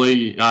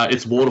hopefully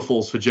it's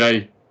waterfalls for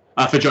Joe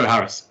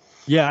Harris.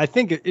 Yeah, I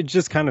think it's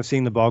just kind of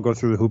seeing the ball go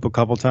through the hoop a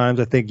couple times.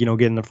 I think,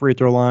 getting the free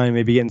throw line,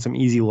 maybe getting some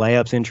easy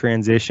layups in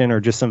transition or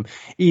just some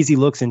easy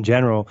looks in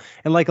general.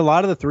 And like a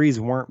lot of the threes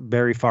weren't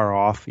very far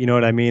off. You know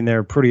what I mean?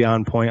 They're pretty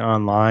on point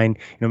on line,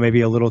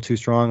 maybe a little too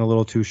strong, a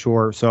little too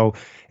short. So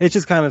it's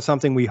just kind of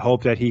something we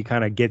hope that he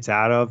kind of gets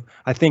out of.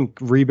 I think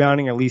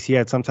rebounding, at least he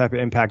had some type of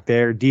impact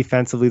there.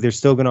 Defensively, there's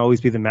still going to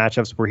always be the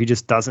matchups where he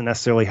just doesn't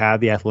necessarily have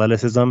the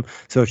athleticism.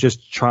 So it's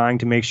just trying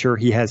to make sure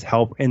he has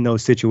help in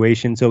those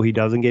situations so he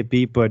doesn't get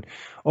beat. But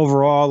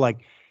overall, like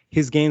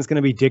his game's going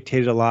to be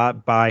dictated a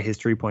lot by his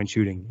 3-point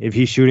shooting. If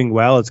he's shooting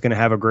well, it's going to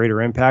have a greater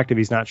impact. If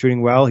he's not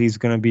shooting well, he's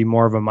going to be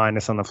more of a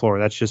minus on the floor.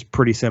 That's just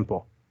pretty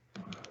simple.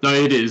 No,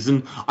 it is.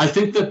 And I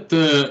think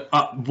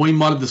that we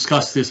might have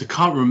discussed this. I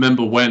can't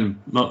remember when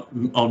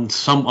on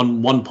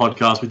one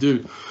podcast. We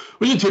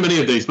do too many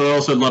of these, but I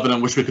also love it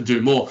and wish we could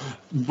do more.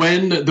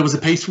 When there was a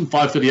piece from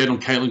 538 on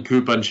Caitlin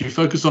Cooper, and she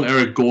focused on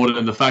Eric Gordon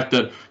and the fact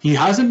that he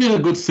hasn't been a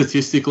good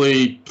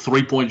statistically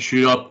 3-point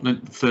shooter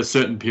for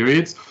certain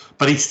periods,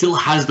 but he still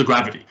has the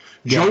gravity.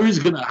 Yeah. Joe is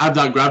going to have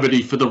that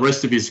gravity for the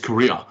rest of his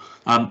career.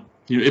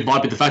 It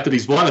might be the fact that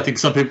he's white. I think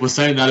some people were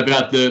saying that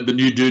about the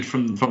new dude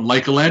from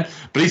Lakerland,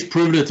 but he's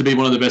proven it to be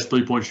one of the best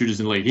 3-point shooters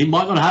in the league. He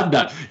might not have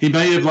that. He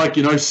may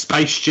have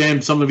space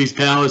jammed some of his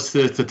powers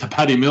to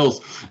Patty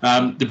Mills.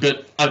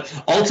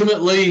 But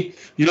ultimately,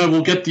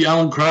 we'll get the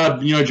Alan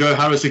Crabb, Joe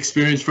Harris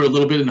experience for a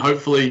little bit, and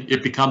hopefully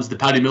it becomes the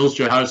Patty Mills,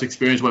 Joe Harris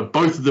experience where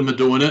both of them are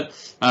doing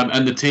it,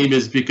 and the team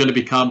is going to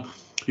become,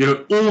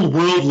 all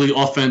worldly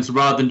offense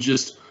rather than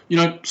just,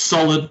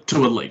 solid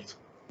to elite.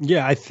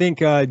 Yeah, I think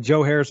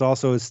Joe Harris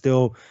also is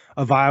still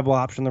a viable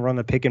option to run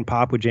the pick and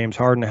pop with James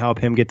Harden to help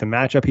him get the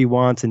matchup he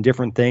wants and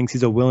different things.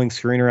 He's a willing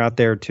screener out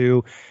there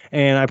too.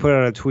 And I put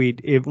out a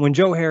tweet, when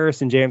Joe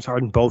Harris and James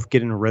Harden both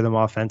get in a rhythm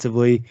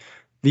offensively,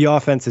 the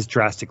offense is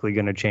drastically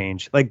going to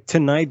change. Like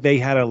tonight, they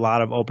had a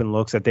lot of open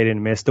looks that they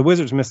didn't miss. The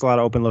Wizards missed a lot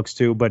of open looks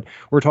too, but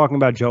we're talking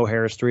about Joe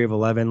Harris, 3 of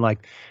 11.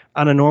 Like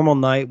on a normal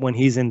night when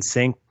he's in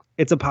sync,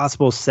 it's a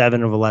possible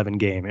 7 of 11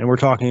 game. And we're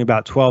talking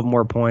about 12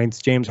 more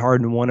points. James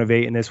Harden 1 of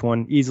 8 in this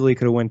one, easily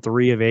could have won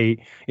 3 of 8.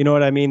 You know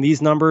what I mean?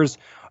 These numbers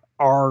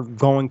are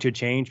going to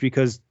change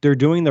because they're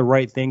doing the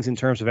right things in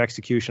terms of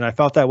execution. I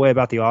felt that way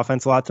about the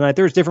offense a lot tonight.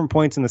 There's different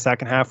points in the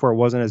second half where it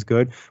wasn't as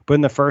good, but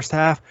in the first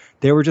half,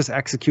 they were just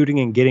executing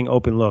and getting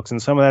open looks.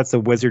 And some of that's the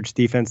Wizards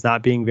defense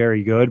not being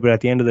very good, but at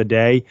the end of the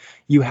day,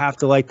 you have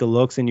to like the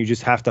looks and you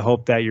just have to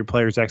hope that your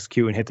players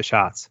execute and hit the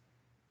shots.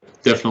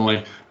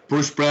 Definitely.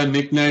 Bruce Brown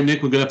nickname,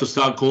 Nick, we're going to have to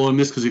start calling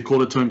this because he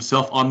called it to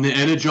himself. I'm the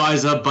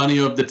Energizer Bunny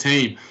of the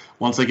team.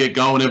 Once I get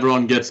going,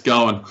 everyone gets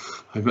going.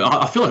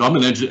 I feel like I'm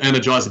an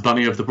Energizer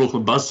Bunny of the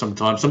Brooklyn Buzz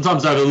sometimes.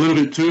 Sometimes I have a little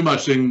bit too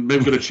much and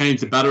maybe got to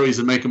change the batteries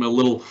and make them a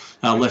little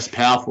less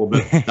powerful.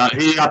 But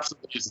he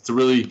absolutely is. It's a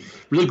really,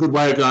 really good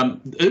way of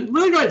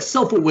really great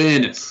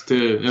self-awareness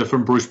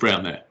from Bruce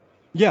Brown there.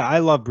 Yeah, I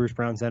love Bruce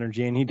Brown's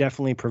energy, and he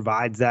definitely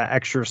provides that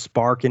extra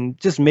spark and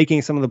just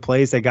making some of the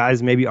plays that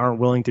guys maybe aren't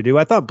willing to do.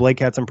 I thought Blake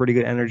had some pretty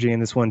good energy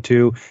in this one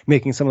too,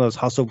 making some of those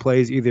hustle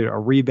plays, either a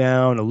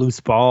rebound, a loose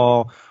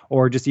ball,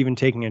 or just even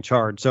taking a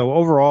charge. So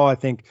overall, I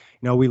think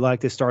we like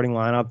this starting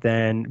lineup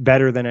then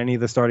better than any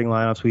of the starting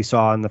lineups we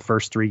saw in the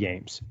first 3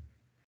 games.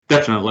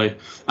 Definitely.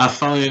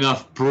 Funnily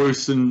enough,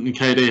 Bruce and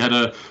KD had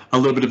a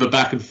little bit of a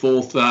back and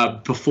forth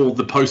before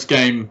the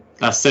post-game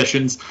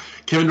sessions.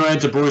 Kevin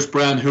Durant to Bruce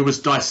Brown, who was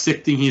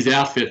dissecting his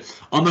outfit.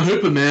 I'm a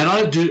hooper, man.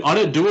 I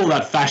don't do all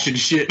that fashion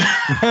shit.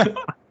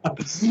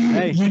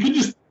 Hey. You can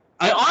just.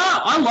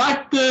 I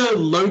like the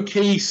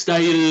low-key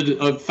stated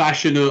of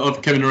fashion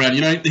of Kevin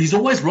Durant. He's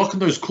always rocking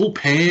those cool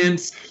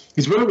pants.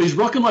 He's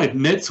rocking like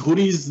Nets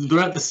hoodies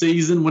throughout the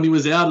season when he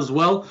was out as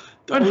well.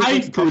 Don't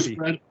hate Bruce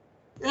Brown.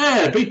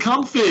 Yeah, be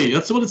comfy.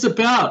 That's what it's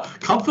about.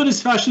 Comfort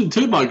is fashion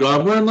too, my guy.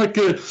 I'm wearing like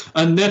a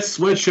Nets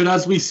sweatshirt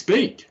as we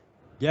speak.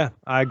 Yeah,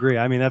 I agree.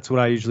 I mean, that's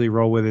what I usually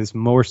roll with, is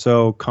more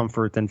so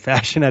comfort than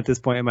fashion at this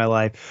point in my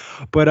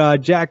life.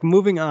 But Jack,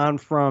 moving on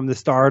from the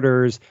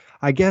starters,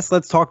 I guess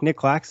let's talk Nick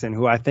Claxton,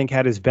 who I think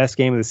had his best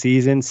game of the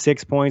season.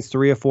 6 points,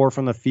 3 of 4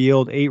 from the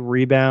field, 8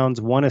 rebounds,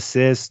 1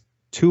 assist,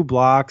 2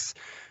 blocks.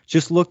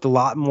 Just looked a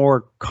lot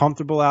more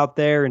comfortable out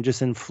there and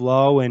just in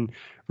flow, and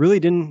really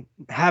didn't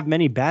have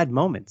many bad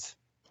moments.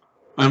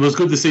 And it was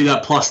good to see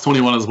that plus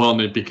 21 as well,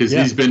 Nick, because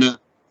he's been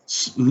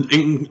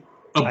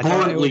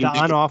abhorrently. The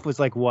on-off was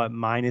like, what,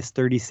 minus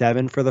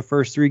 37 for the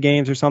first 3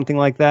 games or something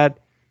like that?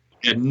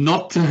 Yeah,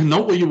 not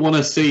what you want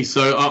to see.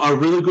 So a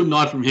really good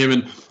night from him,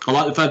 and I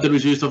like the fact that he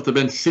was used off the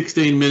bench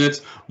 16 minutes.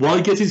 While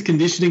he gets his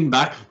conditioning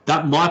back,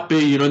 that might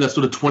be, that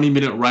sort of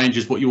 20-minute range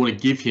is what you want to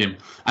give him,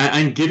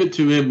 and give it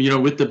to him,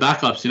 with the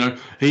backups.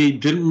 He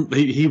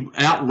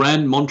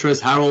outran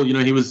Montrezl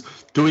Harrell. He was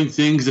doing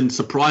things and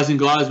surprising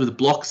guys with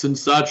blocks and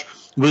such.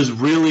 Was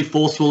really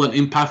forceful and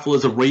impactful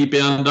as a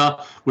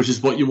rebounder, which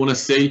is what you want to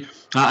see.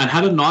 And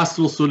had a nice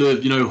little sort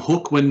of,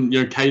 hook when,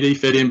 KD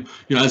fed him,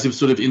 as he was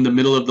sort of in the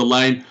middle of the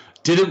lane.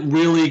 Didn't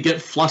really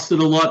get flustered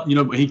a lot.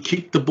 He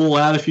kicked the ball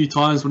out a few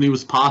times when he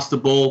was past the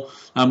ball,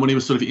 when he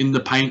was sort of in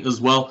the paint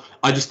as well.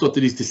 I just thought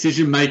that his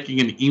decision-making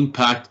and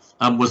impact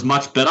was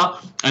much better.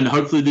 And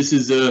hopefully this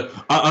is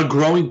a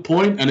growing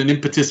point and an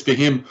impetus for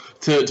him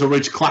to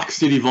reach Clack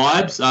City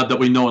vibes that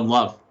we know and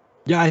love.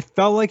 Yeah, I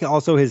felt like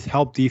also his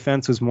help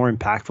defense was more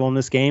impactful in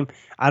this game.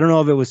 I don't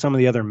know if it was some of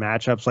the other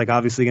matchups, like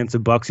obviously against the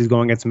Bucks, he's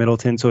going against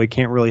Middleton, so he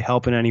can't really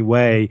help in any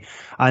way.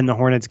 In the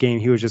Hornets game,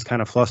 he was just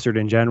kind of flustered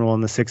in general,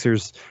 and the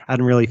Sixers, I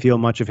didn't really feel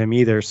much of him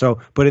either.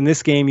 But in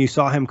this game, you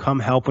saw him come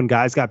help when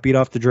guys got beat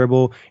off the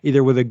dribble,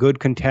 either with a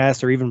good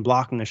contest or even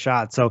blocking a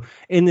shot. So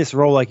in this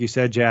role, like you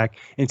said, Jack,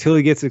 until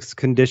he gets his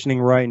conditioning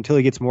right, until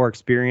he gets more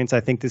experience, I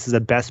think this is a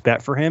best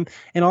bet for him,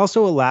 and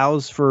also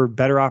allows for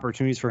better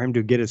opportunities for him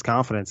to get his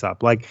confidence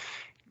up. Like,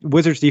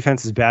 Wizards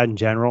defense is bad in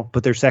general,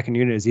 but their second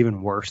unit is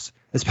even worse,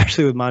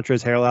 especially with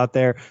Montrezl Harrell out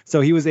there.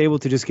 So he was able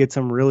to just get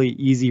some really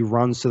easy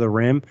runs to the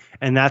rim,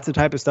 and that's the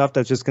type of stuff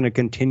that's just going to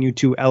continue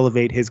to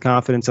elevate his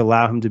confidence,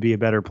 allow him to be a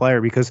better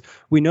player, because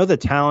we know the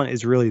talent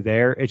is really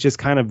there. It's just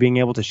kind of being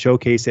able to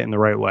showcase it in the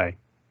right way.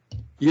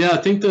 Yeah, I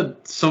think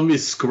that some of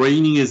his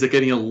screening is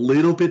getting a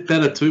little bit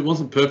better too. It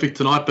wasn't perfect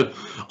tonight, but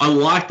I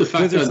like the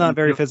fact that it's not a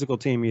very physical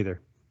team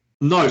either.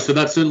 No, so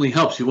that certainly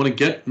helps. You want to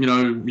get,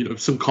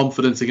 some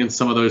confidence against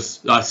some of those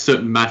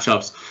certain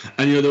matchups.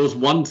 And, there was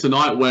one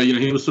tonight where,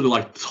 he was sort of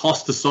like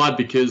tossed aside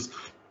because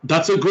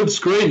that's a good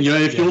screen.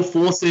 If you're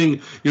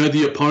forcing,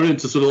 the opponent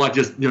to sort of like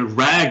just,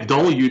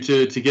 ragdoll you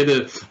to get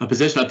a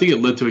possession, I think it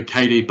led to a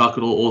KD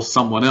bucket or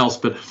someone else.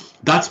 But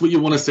that's what you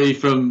want to see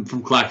from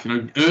Clack.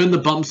 Earn the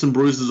bumps and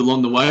bruises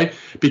along the way,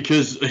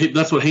 because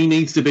that's what he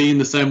needs to be, in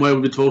the same way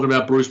we've been talking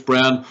about Bruce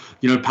Brown,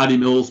 Patty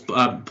Mills,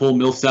 Paul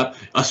Millsap,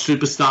 a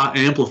superstar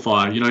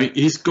amplifier.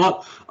 He's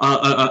got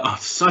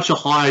such a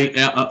high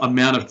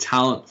amount of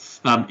talent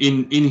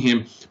in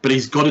him, but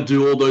he's got to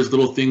do all those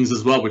little things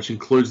as well, which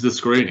includes the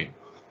screening.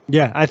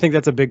 Yeah, I think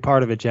that's a big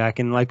part of it, Jack.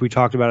 And like we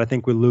talked about, I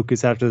think with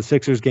Lucas after the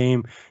Sixers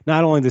game,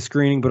 not only the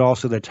screening, but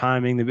also the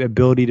timing, the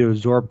ability to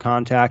absorb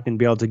contact and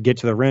be able to get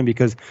to the rim,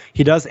 because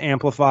he does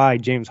amplify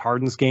James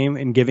Harden's game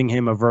in giving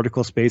him a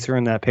vertical spacer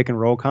in that pick and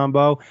roll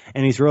combo.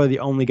 And he's really the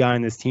only guy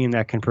in this team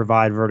that can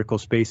provide vertical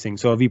spacing.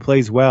 So if he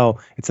plays well,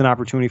 it's an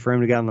opportunity for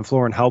him to get on the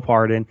floor and help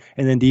Harden.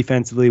 And then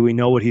defensively, we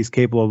know what he's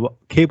capable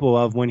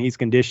of when he's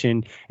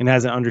conditioned and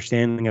has an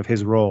understanding of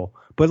his role.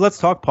 But let's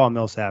talk Paul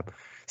Millsap.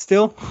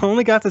 Still,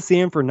 only got to see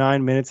him for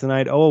 9 minutes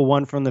tonight.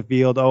 0-1 from the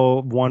field,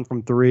 0-1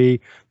 from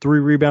 3. 3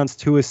 rebounds,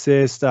 2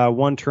 assists,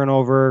 1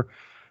 turnover.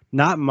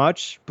 Not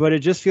much, but it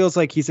just feels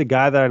like he's a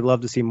guy that I'd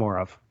love to see more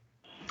of.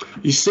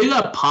 You see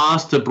that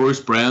pass to Bruce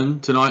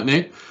Brown tonight,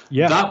 Nick?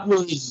 Yeah. That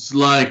was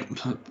like,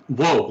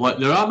 whoa. Like,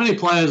 there aren't many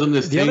players on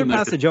this team. The other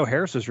pass to Joe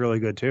Harris was really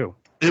good, too.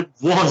 It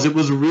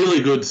was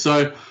really good.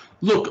 So,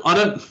 look,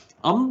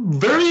 I'm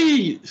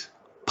very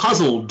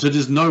puzzled to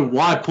just know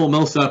why Paul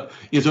Millsap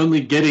is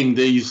only getting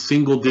these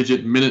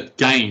single-digit minute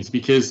gains,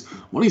 because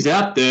when he's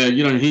out there,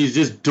 he's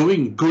just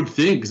doing good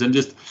things and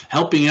just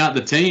helping out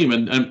the team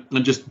and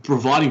just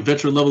providing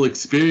veteran-level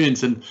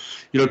experience and,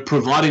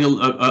 providing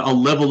a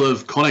level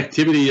of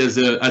connectivity as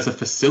a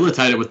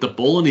facilitator with the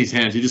ball in his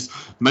hands. He just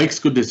makes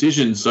good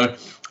decisions. So,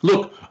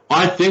 look,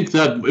 I think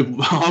that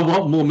I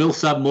want more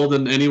Millsap more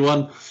than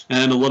anyone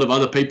and a lot of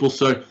other people.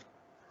 So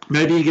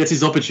maybe he gets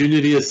his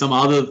opportunity as some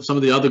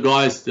of the other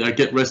guys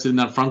get rested in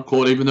that front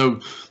court. Even though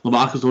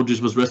LaMarcus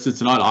Aldridge was rested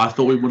tonight, I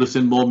thought we would have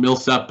seen more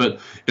Millsap, but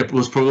it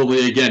was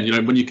probably, again,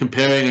 when you're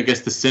comparing, I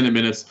guess, the center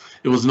minutes,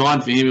 it was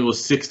 9 for him, it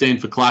was 16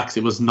 for Clax,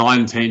 it was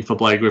 19 for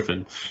Blake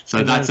Griffin. So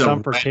and that's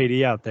some for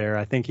KD out there.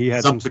 I think he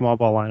had some small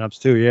ball lineups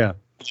too. Yeah.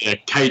 Yeah,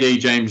 KD,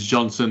 James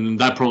Johnson,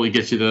 that probably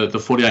gets you the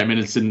 48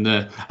 minutes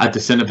at the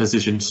center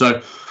position.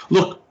 So,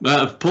 look,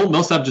 Paul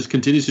Millsap just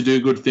continues to do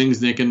good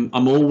things, Nick, and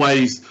I'm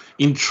always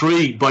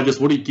intrigued by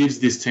just what he gives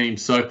this team.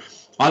 So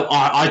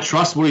I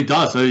trust what he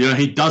does. So,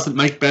 he doesn't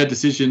make bad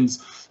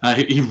decisions.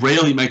 He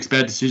rarely makes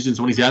bad decisions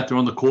when he's out there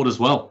on the court as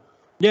well.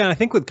 Yeah, I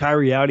think with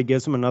Kyrie out, he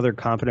gives him another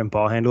competent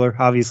ball handler.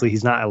 Obviously,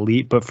 he's not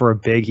elite, but for a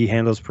big, he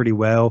handles pretty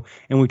well.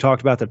 And we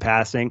talked about the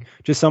passing,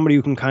 just somebody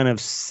who can kind of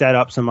set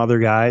up some other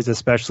guys,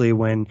 especially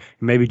when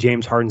maybe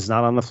James Harden's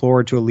not on the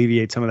floor, to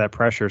alleviate some of that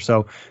pressure.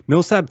 So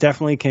Millsap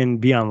definitely can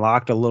be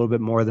unlocked a little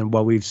bit more than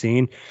what we've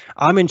seen.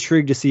 I'm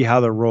intrigued to see how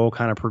the role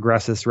kind of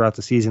progresses throughout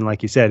the season.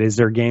 Like you said, is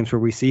there games where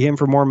we see him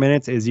for more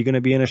minutes? Is he going to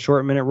be in a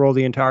short minute role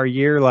the entire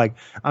year? Like,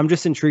 I'm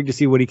just intrigued to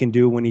see what he can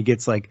do when he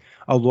gets like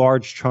a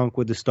large chunk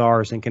with the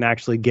stars and can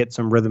actually get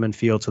some rhythm and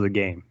feel to the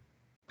game.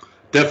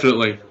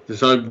 Definitely.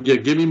 So, yeah,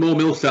 give me more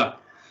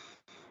Millsap.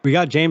 We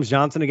got James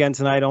Johnson again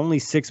tonight, only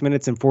 6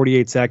 minutes and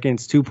 48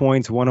 seconds, 2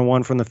 points,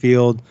 1-1 from the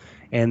field,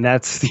 and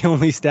that's the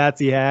only stats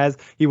he has.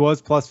 He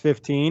was plus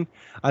 15.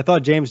 I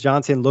thought James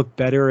Johnson looked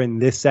better in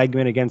this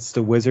segment against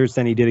the Wizards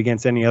than he did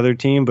against any other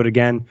team, but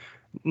again,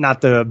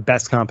 not the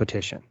best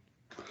competition.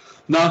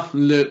 No,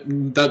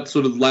 that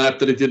sort of layup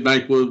that he did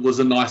make was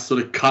a nice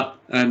sort of cut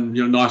and,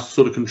 nice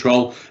sort of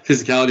control,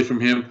 physicality from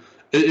him.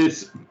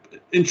 It's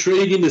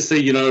intriguing to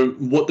see,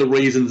 what the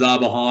reasons are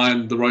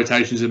behind the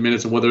rotations in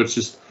minutes and whether it's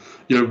just,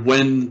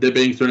 when they're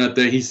being thrown out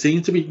there. He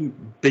seems to be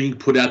being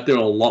put out there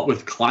a lot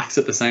with Clax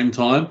at the same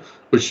time,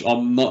 which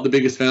I'm not the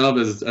biggest fan of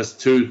as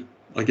two,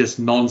 I guess,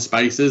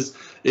 non-spacers,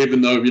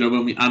 even though,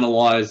 when we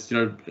analyse,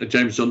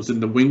 James Johnson,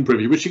 the wing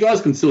preview, which you guys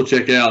can still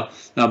check out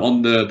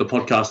on the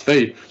podcast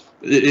feed,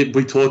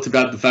 we talked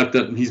about the fact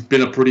that he's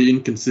been a pretty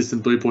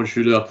inconsistent three-point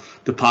shooter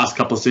the past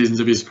couple of seasons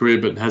of his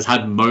career, but has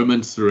had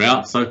moments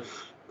throughout. So,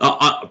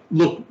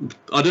 look,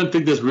 I don't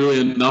think there's really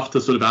enough to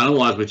sort of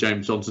analyse with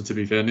James Johnson, to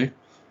be fair, Nick.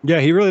 Yeah,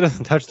 he really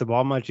doesn't touch the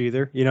ball much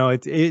either.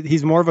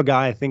 He's more of a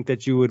guy I think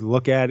that you would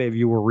look at if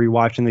you were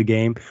rewatching the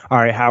game. All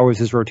right, how is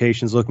his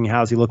rotations looking?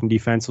 How's he looking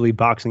defensively,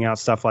 boxing out,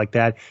 stuff like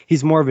that?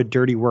 He's more of a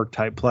dirty work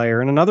type player.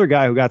 And another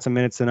guy who got some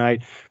minutes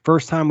tonight,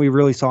 first time we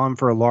really saw him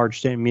for a large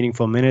stint in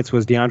meaningful minutes,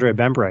 was DeAndre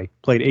Bembry.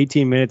 Played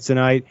 18 minutes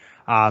tonight,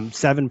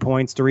 7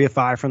 points, 3 of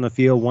 5 from the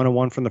field, 1 of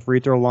 1 from the free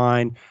throw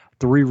line,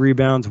 3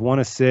 rebounds, 1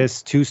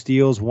 assist, 2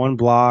 steals, 1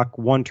 block,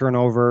 1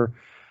 turnover.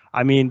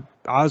 I mean,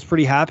 I was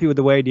pretty happy with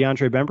the way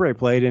DeAndre Bembry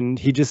played, and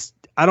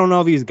I don't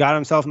know if he's got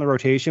himself in the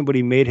rotation, but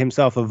he made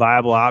himself a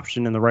viable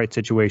option in the right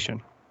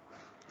situation.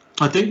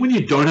 I think when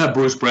you don't have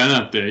Bruce Brown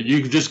out there,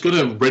 you've just got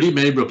a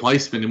ready-made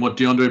replacement in what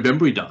DeAndre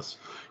Bembry does.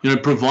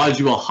 Provides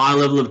you a high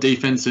level of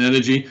defense and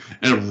energy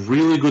and a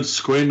really good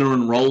screener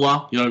and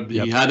roller.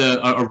 He had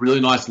a really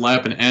nice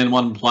layup and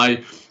one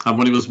play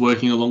when he was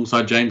working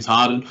alongside James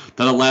Harden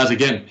that allows,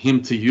 again,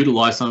 him to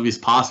utilize some of his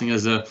passing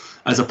as a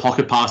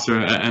pocket passer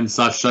and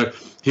such. So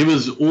he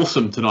was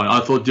awesome tonight.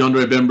 I thought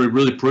DeAndre Bembry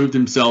really proved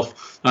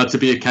himself to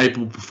be a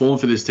capable performer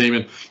for this team.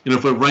 And,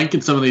 if we're ranking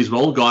some of these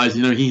role guys,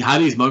 he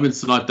had his moments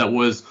tonight that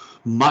was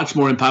much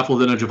more impactful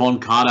than a Javon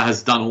Carter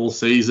has done all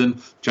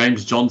season.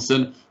 James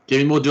Johnson. Give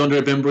me more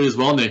DeAndre Bembry as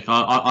well, Nick.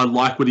 I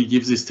like what he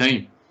gives this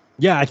team.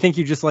 Yeah, I think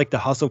you just like the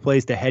hustle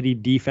plays, the heady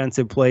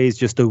defensive plays,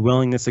 just the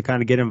willingness to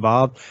kind of get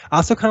involved. I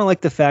also kind of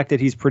like the fact that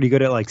he's pretty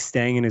good at like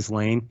staying in his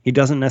lane. He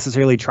doesn't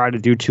necessarily try to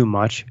do too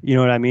much. You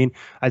know what I mean?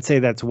 I'd say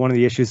that's one of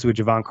the issues with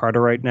Javon Carter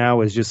right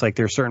now is just like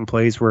there's certain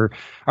plays where,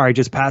 all right,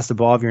 just pass the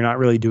ball if you're not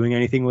really doing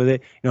anything with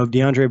it.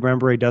 DeAndre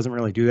Bembry doesn't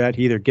really do that.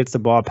 He either gets the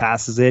ball,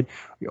 passes it,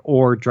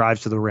 or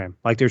drives to the rim.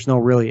 Like there's no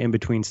really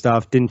in-between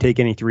stuff. Didn't take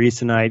any threes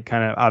tonight.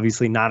 Kind of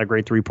obviously not a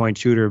great three-point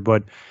shooter,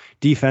 but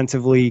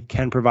defensively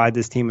can provide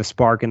this team a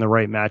spark in the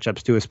right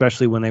matchups too,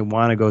 especially when they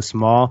want to go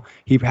small.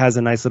 He has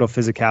a nice little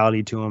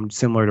physicality to him,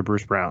 similar to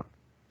Bruce Brown.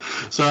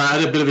 So I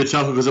had a bit of a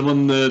chuckle because I'm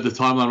on the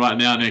timeline right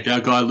now, Nick.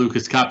 Our guy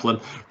Lucas Kaplan,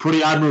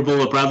 pretty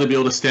admirable of Bradley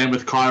Beal to stand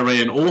with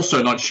Kyrie and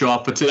also not show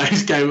up for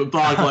today's game at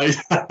Barclays.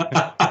 My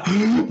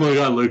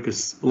guy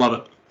Lucas, love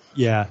it.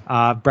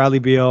 Yeah, Bradley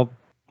Beal,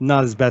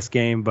 not his best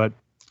game, but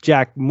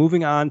Jack,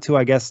 moving on to,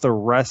 I guess, the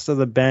rest of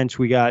the bench,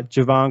 we got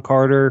Javon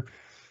Carter.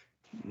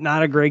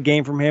 Not a great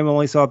game from him.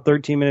 Only saw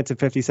 13 minutes and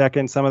 50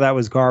 seconds. Some of that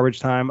was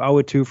garbage time.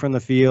 0-2 from the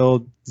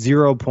field,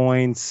 0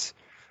 points.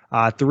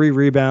 3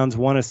 rebounds,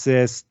 1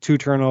 assist, 2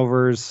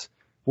 turnovers.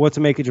 What to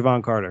make of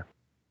Jevon Carter?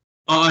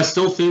 I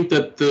still think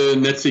that the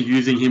Nets are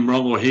using him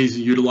wrong, or he's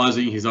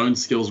utilizing his own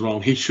skills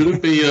wrong. He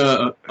shouldn't be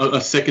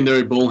a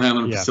secondary ball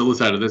handler and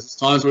facilitator. There's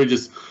times where he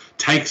just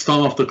takes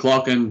time off the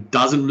clock and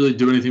doesn't really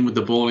do anything with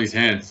the ball in his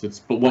hands.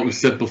 It's what we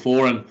said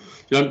before. And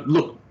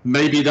look,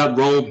 maybe that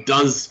role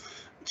does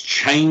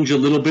change a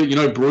little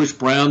bit. Bruce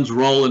Brown's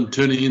role and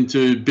turning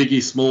into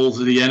Biggie Smalls,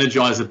 the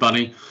Energizer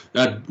Bunny,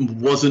 that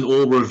wasn't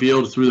all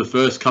revealed through the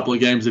first couple of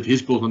games of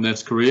his Brooklyn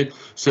Nets career.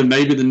 So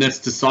maybe the Nets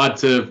decide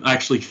to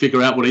actually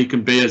figure out what he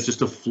can be as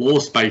just a floor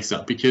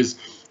spacer, because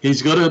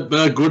he's got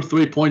a good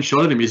three-point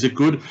shot at him. He's a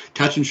good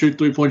catch-and-shoot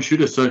three-point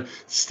shooter. So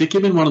stick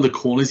him in one of the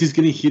corners. He's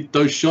going to hit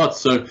those shots.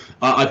 So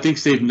I think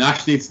Steve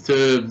Nash needs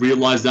to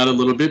realize that a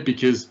little bit,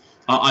 because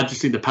I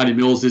just think that Patty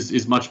Mills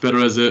is much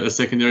better as a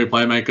secondary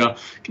playmaker.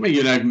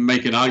 Can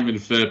make an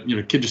argument for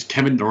just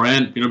Kevin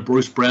Durant.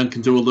 Bruce Brown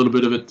can do a little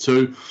bit of it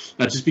too.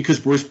 Just because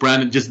Bruce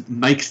Brown just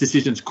makes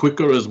decisions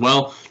quicker as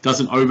well,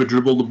 doesn't over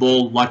dribble the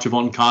ball like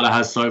Jevon Carter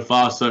has so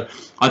far. So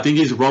I think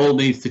his role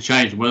needs to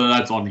change, whether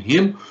that's on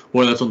him,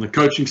 whether that's on the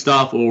coaching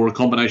staff, or a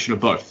combination of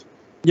both.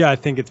 Yeah, I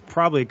think it's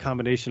probably a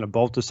combination of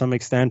both to some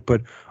extent,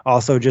 but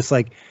also just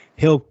like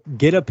he'll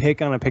get a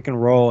pick on a pick and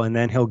roll, and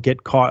then he'll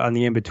get caught on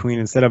the in-between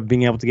instead of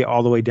being able to get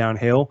all the way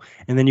downhill.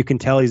 And then you can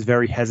tell he's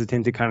very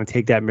hesitant to kind of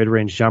take that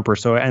mid-range jumper.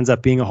 So it ends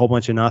up being a whole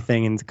bunch of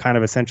nothing and kind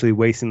of essentially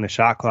wasting the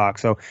shot clock.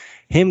 So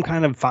him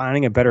kind of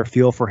finding a better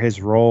feel for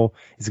his role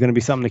is going to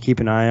be something to keep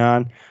an eye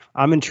on.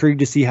 I'm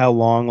intrigued to see how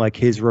long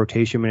his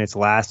rotation minutes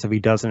last if he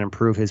doesn't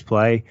improve his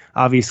play.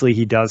 Obviously,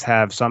 he does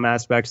have some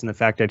aspects in the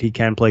fact that he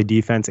can play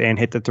defense and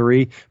hit the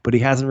three, but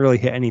he hasn't really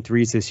hit any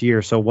threes this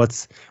year. So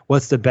what's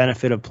the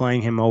benefit of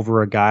playing him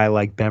over a guy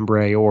like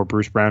Bembry or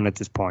Bruce Brown at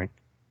this point?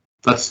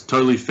 That's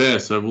totally fair.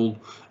 So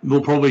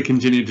we'll probably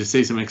continue to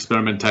see some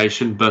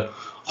experimentation, but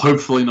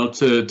hopefully not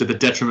to the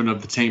detriment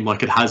of the team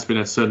like it has been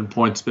at certain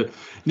points. But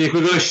Nick,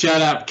 we've got to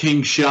shout out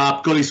King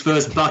Sharp. Got his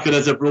first bucket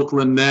as a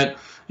Brooklyn Net.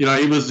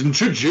 He was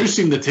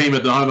introducing the team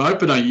at the home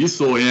opener. You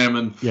saw him,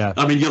 and yeah.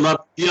 I mean, you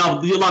love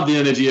the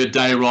energy of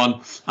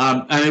Day'Ron,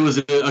 and it was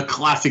a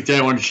classic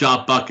Day'Ron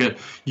Sharp bucket.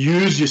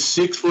 Use your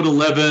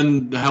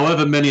 6'11",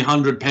 however many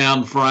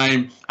 100-pound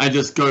frame, and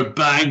just go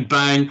bang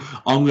bang.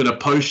 I'm gonna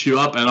post you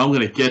up, and I'm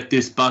gonna get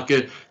this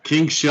bucket.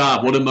 King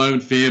Sharp, what a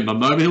moment for him! A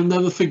moment he'll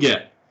never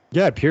forget.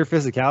 Yeah, pure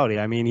physicality.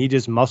 I mean, he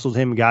just muscled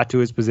him, got to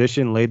his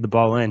position, laid the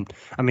ball in.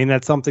 I mean,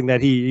 that's something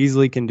that he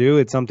easily can do.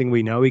 It's something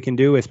we know he can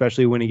do,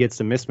 especially when he gets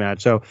the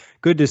mismatch. So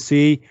good to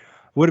see.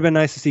 Would have been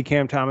nice to see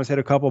Cam Thomas hit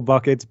a couple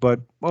buckets,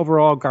 but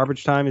overall,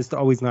 garbage time is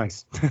always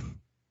nice.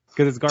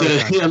 Because it's garbage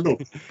time. Yeah,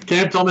 look,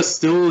 Cam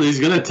Thomas he's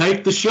going to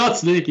take the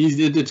shots, Nick.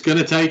 It's going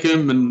to take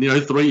him, and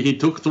he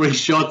took 3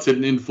 shots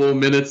in 4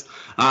 minutes.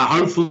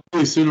 Hopefully,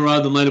 sooner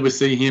rather than later, we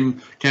see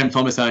Cam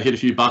Thomas, hit a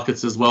few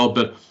buckets as well.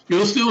 But it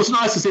was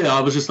nice to see that. I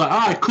was just like, all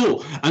right,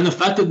 cool. And the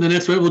fact that the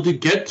Nets were able to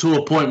get to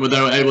a point where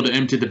they were able to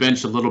empty the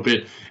bench a little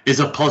bit is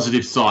a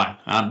positive sign.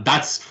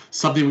 That's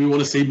something we want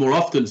to see more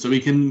often, so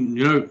we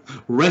can,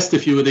 rest a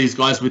few of these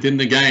guys within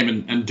the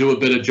game and do a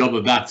better job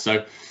of that.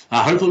 So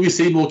hopefully we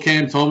see more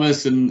Cam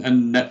Thomas and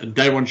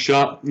Day'Ron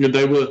Sharp.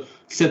 They were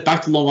sent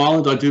back to Long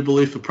Island, I do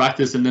believe, for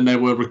practice, and then they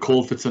were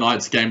recalled for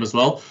tonight's game as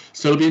well.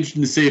 So it'll be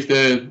interesting to see if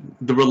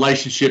the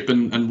relationship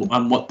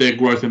and what their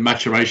growth and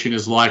maturation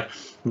is like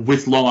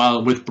with Long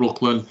Island, with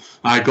Brooklyn,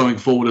 going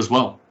forward as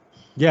well.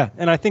 Yeah,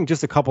 and I think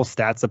just a couple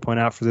stats to point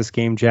out for this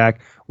game,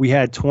 Jack. We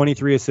had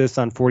 23 assists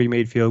on 40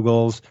 made field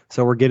goals,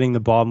 so we're getting the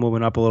ball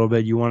moving up a little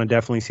bit. You want to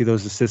definitely see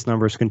those assist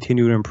numbers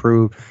continue to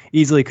improve.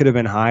 Easily could have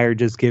been higher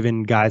just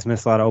given guys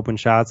missed a lot of open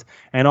shots,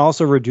 and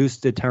also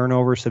reduced the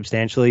turnovers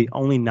substantially,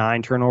 only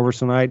 9 turnovers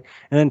tonight.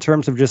 And in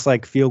terms of just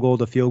field goal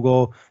to field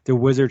goal, the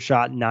Wizards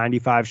shot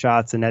 95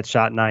 shots, the Nets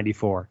shot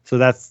 94. So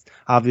that's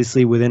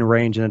obviously within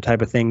range and the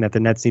type of thing that the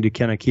Nets need to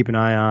kind of keep an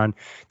eye on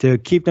to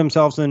keep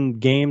themselves in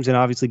games and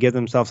obviously give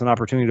themselves an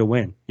opportunity to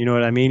win. You know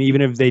what I mean?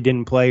 Even if they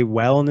didn't play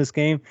well in this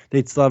game,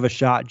 they'd still have a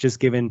shot just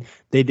given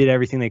they did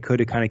everything they could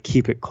to kind of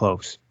keep it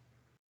close.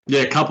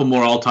 Yeah, a couple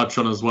more I'll touch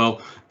on as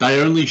well.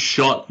 They only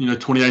shot,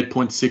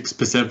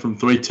 28.6% from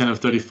 3, 10 of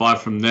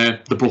 35 from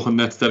there, the Brooklyn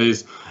Nets, that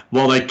is,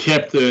 while they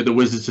kept the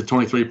Wizards to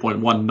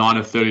 23.1, 9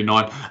 of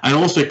 39, and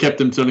also kept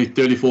them to only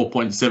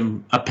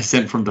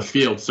 34.7% from the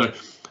field. So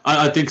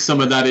I think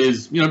some of that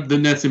is, the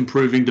Nets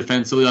improving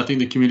defensively. I think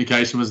the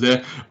communication was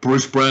there.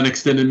 Bruce Brown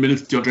extended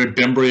minutes, DeAndre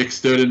Bembry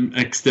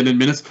extended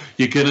minutes.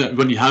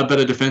 When you have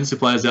better defensive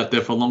players out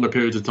there for longer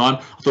periods of time.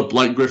 I thought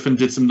Blake Griffin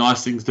did some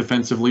nice things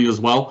defensively as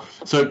well.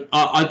 So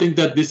I think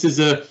that this is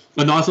a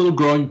nice little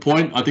growing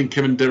point. I think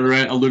Kevin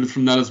Durant alluded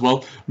from that as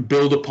well.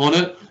 Build upon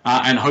it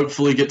and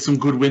hopefully get some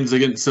good wins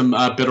against some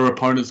better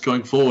opponents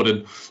going forward.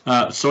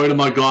 And sorry to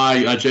my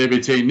guy,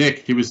 JBT Nick.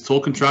 He was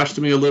talking trash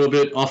to me a little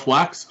bit off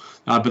wax.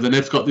 But the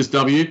Nets got this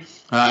W.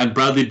 And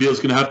Bradley Beal's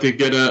going to have to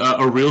get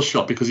a real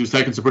shot because he was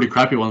taking some pretty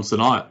crappy ones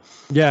tonight.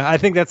 Yeah, I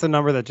think that's a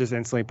number that just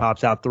instantly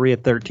pops out. 3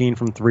 of 13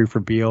 from 3 for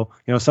Beal.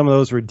 You know, some of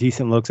those were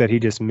decent looks that he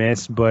just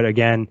missed. But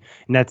again,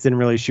 Nets didn't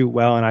really shoot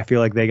well, and I feel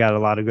like they got a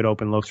lot of good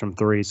open looks from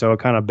 3. So it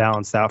kind of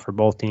balanced out for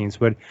both teams.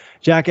 But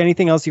Jack,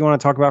 anything else you want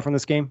to talk about from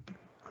this game?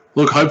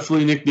 Look,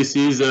 hopefully, Nick, this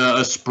is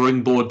a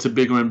springboard to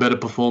bigger and better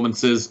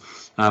performances,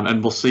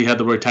 and we'll see how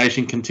the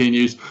rotation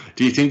continues.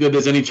 Do you think that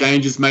there's any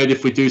changes made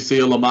if we do see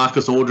a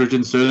LaMarcus Aldridge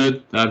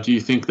inserted? Do you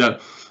think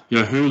that, you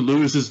know, who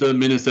loses the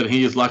minutes that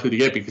he is likely to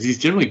get? Because he's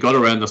generally got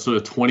around the sort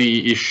of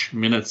 20-ish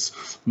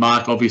minutes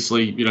mark.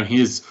 Obviously, you know,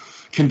 his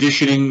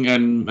conditioning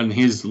and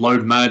his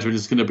load management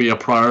is going to be a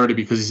priority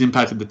because he's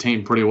impacted the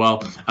team pretty well.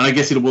 And I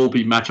guess it will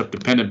be matchup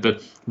dependent.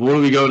 But what are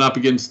we going up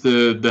against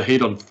the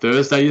Heat on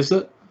Thursday, is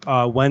it?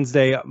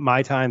 Wednesday,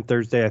 my time,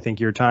 Thursday, I think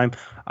your time.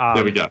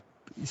 There we go.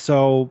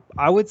 So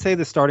I would say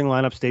the starting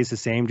lineup stays the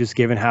same, just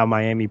given how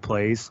Miami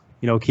plays.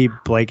 You know, keep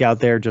Blake out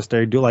there. Just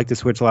they do like to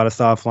switch a lot of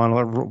stuff,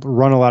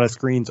 run a lot of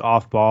screens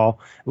off ball,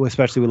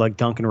 especially with like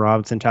Duncan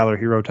Robinson, Tyler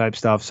Hero type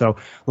stuff. So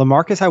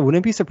LaMarcus, I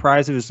wouldn't be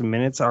surprised if his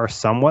minutes are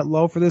somewhat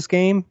low for this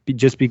game,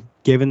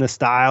 given the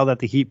style that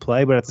the Heat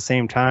play. But at the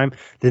same time,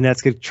 the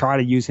Nets could try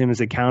to use him as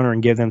a counter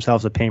and give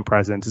themselves a paint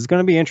presence. It's going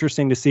to be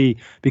interesting to see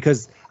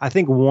because I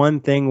think one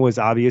thing was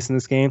obvious in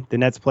this game: the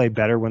Nets play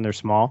better when they're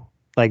small.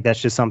 Like,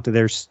 that's just something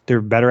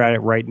they're better at it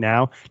right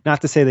now. Not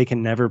to say they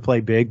can never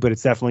play big, but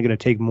it's definitely going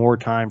to take more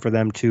time for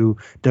them to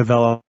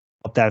develop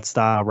that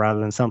style rather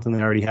than something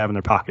they already have in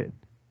their pocket.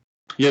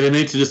 Yeah, they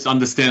need to just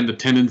understand the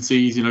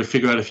tendencies, you know,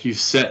 figure out a few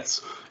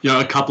sets, you know,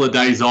 a couple of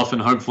days off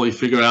and hopefully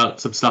figure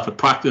out some stuff at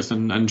practice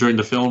and during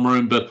the film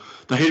room. But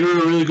the Heat are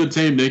a really good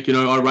team, Nick. You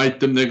know, I rate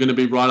them. They're going to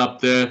be right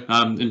up there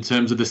in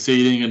terms of the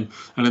seeding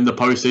and in the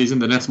postseason.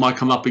 The Nets might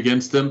come up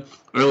against them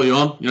early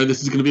on. You know,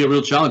 this is going to be a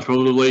real challenge,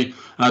 probably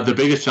the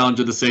biggest challenge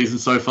of the season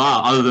so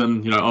far, other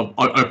than, you know,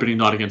 opening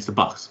night against the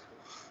Bucks.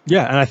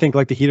 Yeah, and I think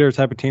like the Heat are the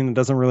type of team that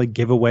doesn't really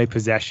give away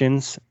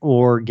possessions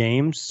or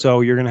games,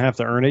 so you're going to have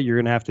to earn it. You're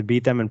going to have to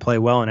beat them and play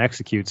well and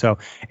execute. So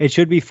it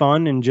should be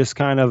fun and just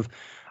kind of,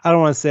 I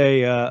don't want to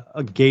say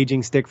a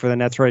gauging stick for the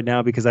Nets right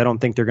now because I don't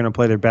think they're going to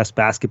play their best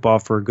basketball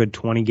for a good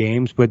 20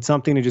 games, but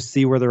something to just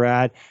see where they're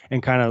at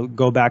and kind of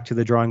go back to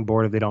the drawing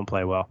board if they don't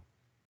play well.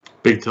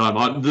 Big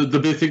time. The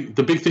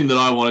big thing that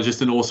I want is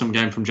just an awesome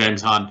game from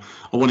James Harden.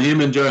 I want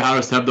him and Joe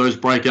Harris to have those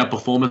breakout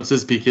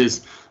performances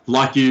because,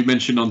 like you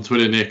mentioned on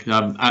Twitter, Nick,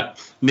 at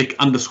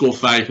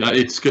Nick_Fake,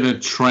 it's going to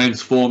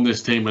transform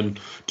this team when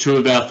 2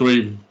 of our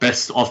 3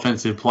 best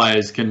offensive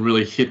players can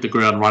really hit the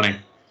ground running.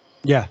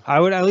 Yeah, I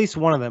would at least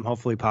one of them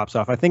hopefully pops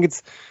off. I think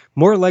it's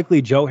more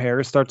likely Joe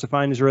Harris starts to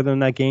find his rhythm in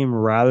that game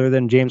rather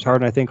than James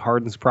Harden. I think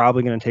Harden's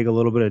probably going to take a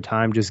little bit of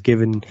time just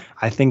given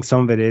I think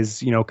some of it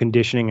is, you know,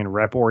 conditioning and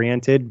rep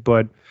oriented,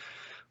 but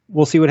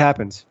we'll see what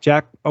happens.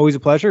 Jack, always a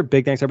pleasure.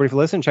 Big thanks everybody for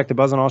listening. Check the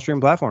Buzz on all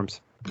streaming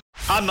platforms.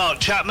 I'm Mark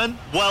Chapman.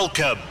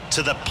 Welcome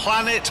to the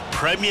Planet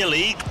Premier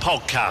League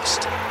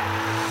podcast.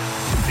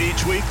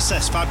 Each week,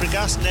 Cesc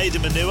Fabregas,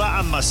 Nader Manua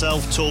and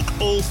myself talk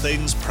all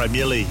things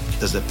Premier League.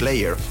 As a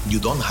player, you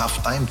don't have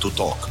time to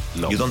talk.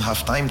 No. You don't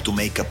have time to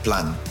make a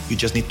plan. You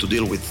just need to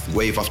deal with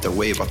wave after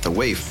wave after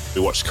wave.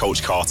 We watched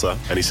Coach Carter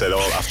and he said,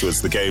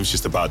 afterwards, the game's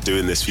just about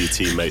doing this for your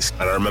teammates.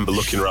 And I remember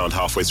looking around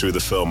halfway through the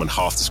film and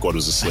half the squad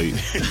was asleep.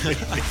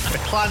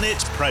 Planet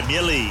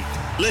Premier League.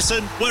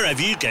 Listen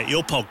wherever you get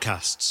your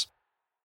podcasts.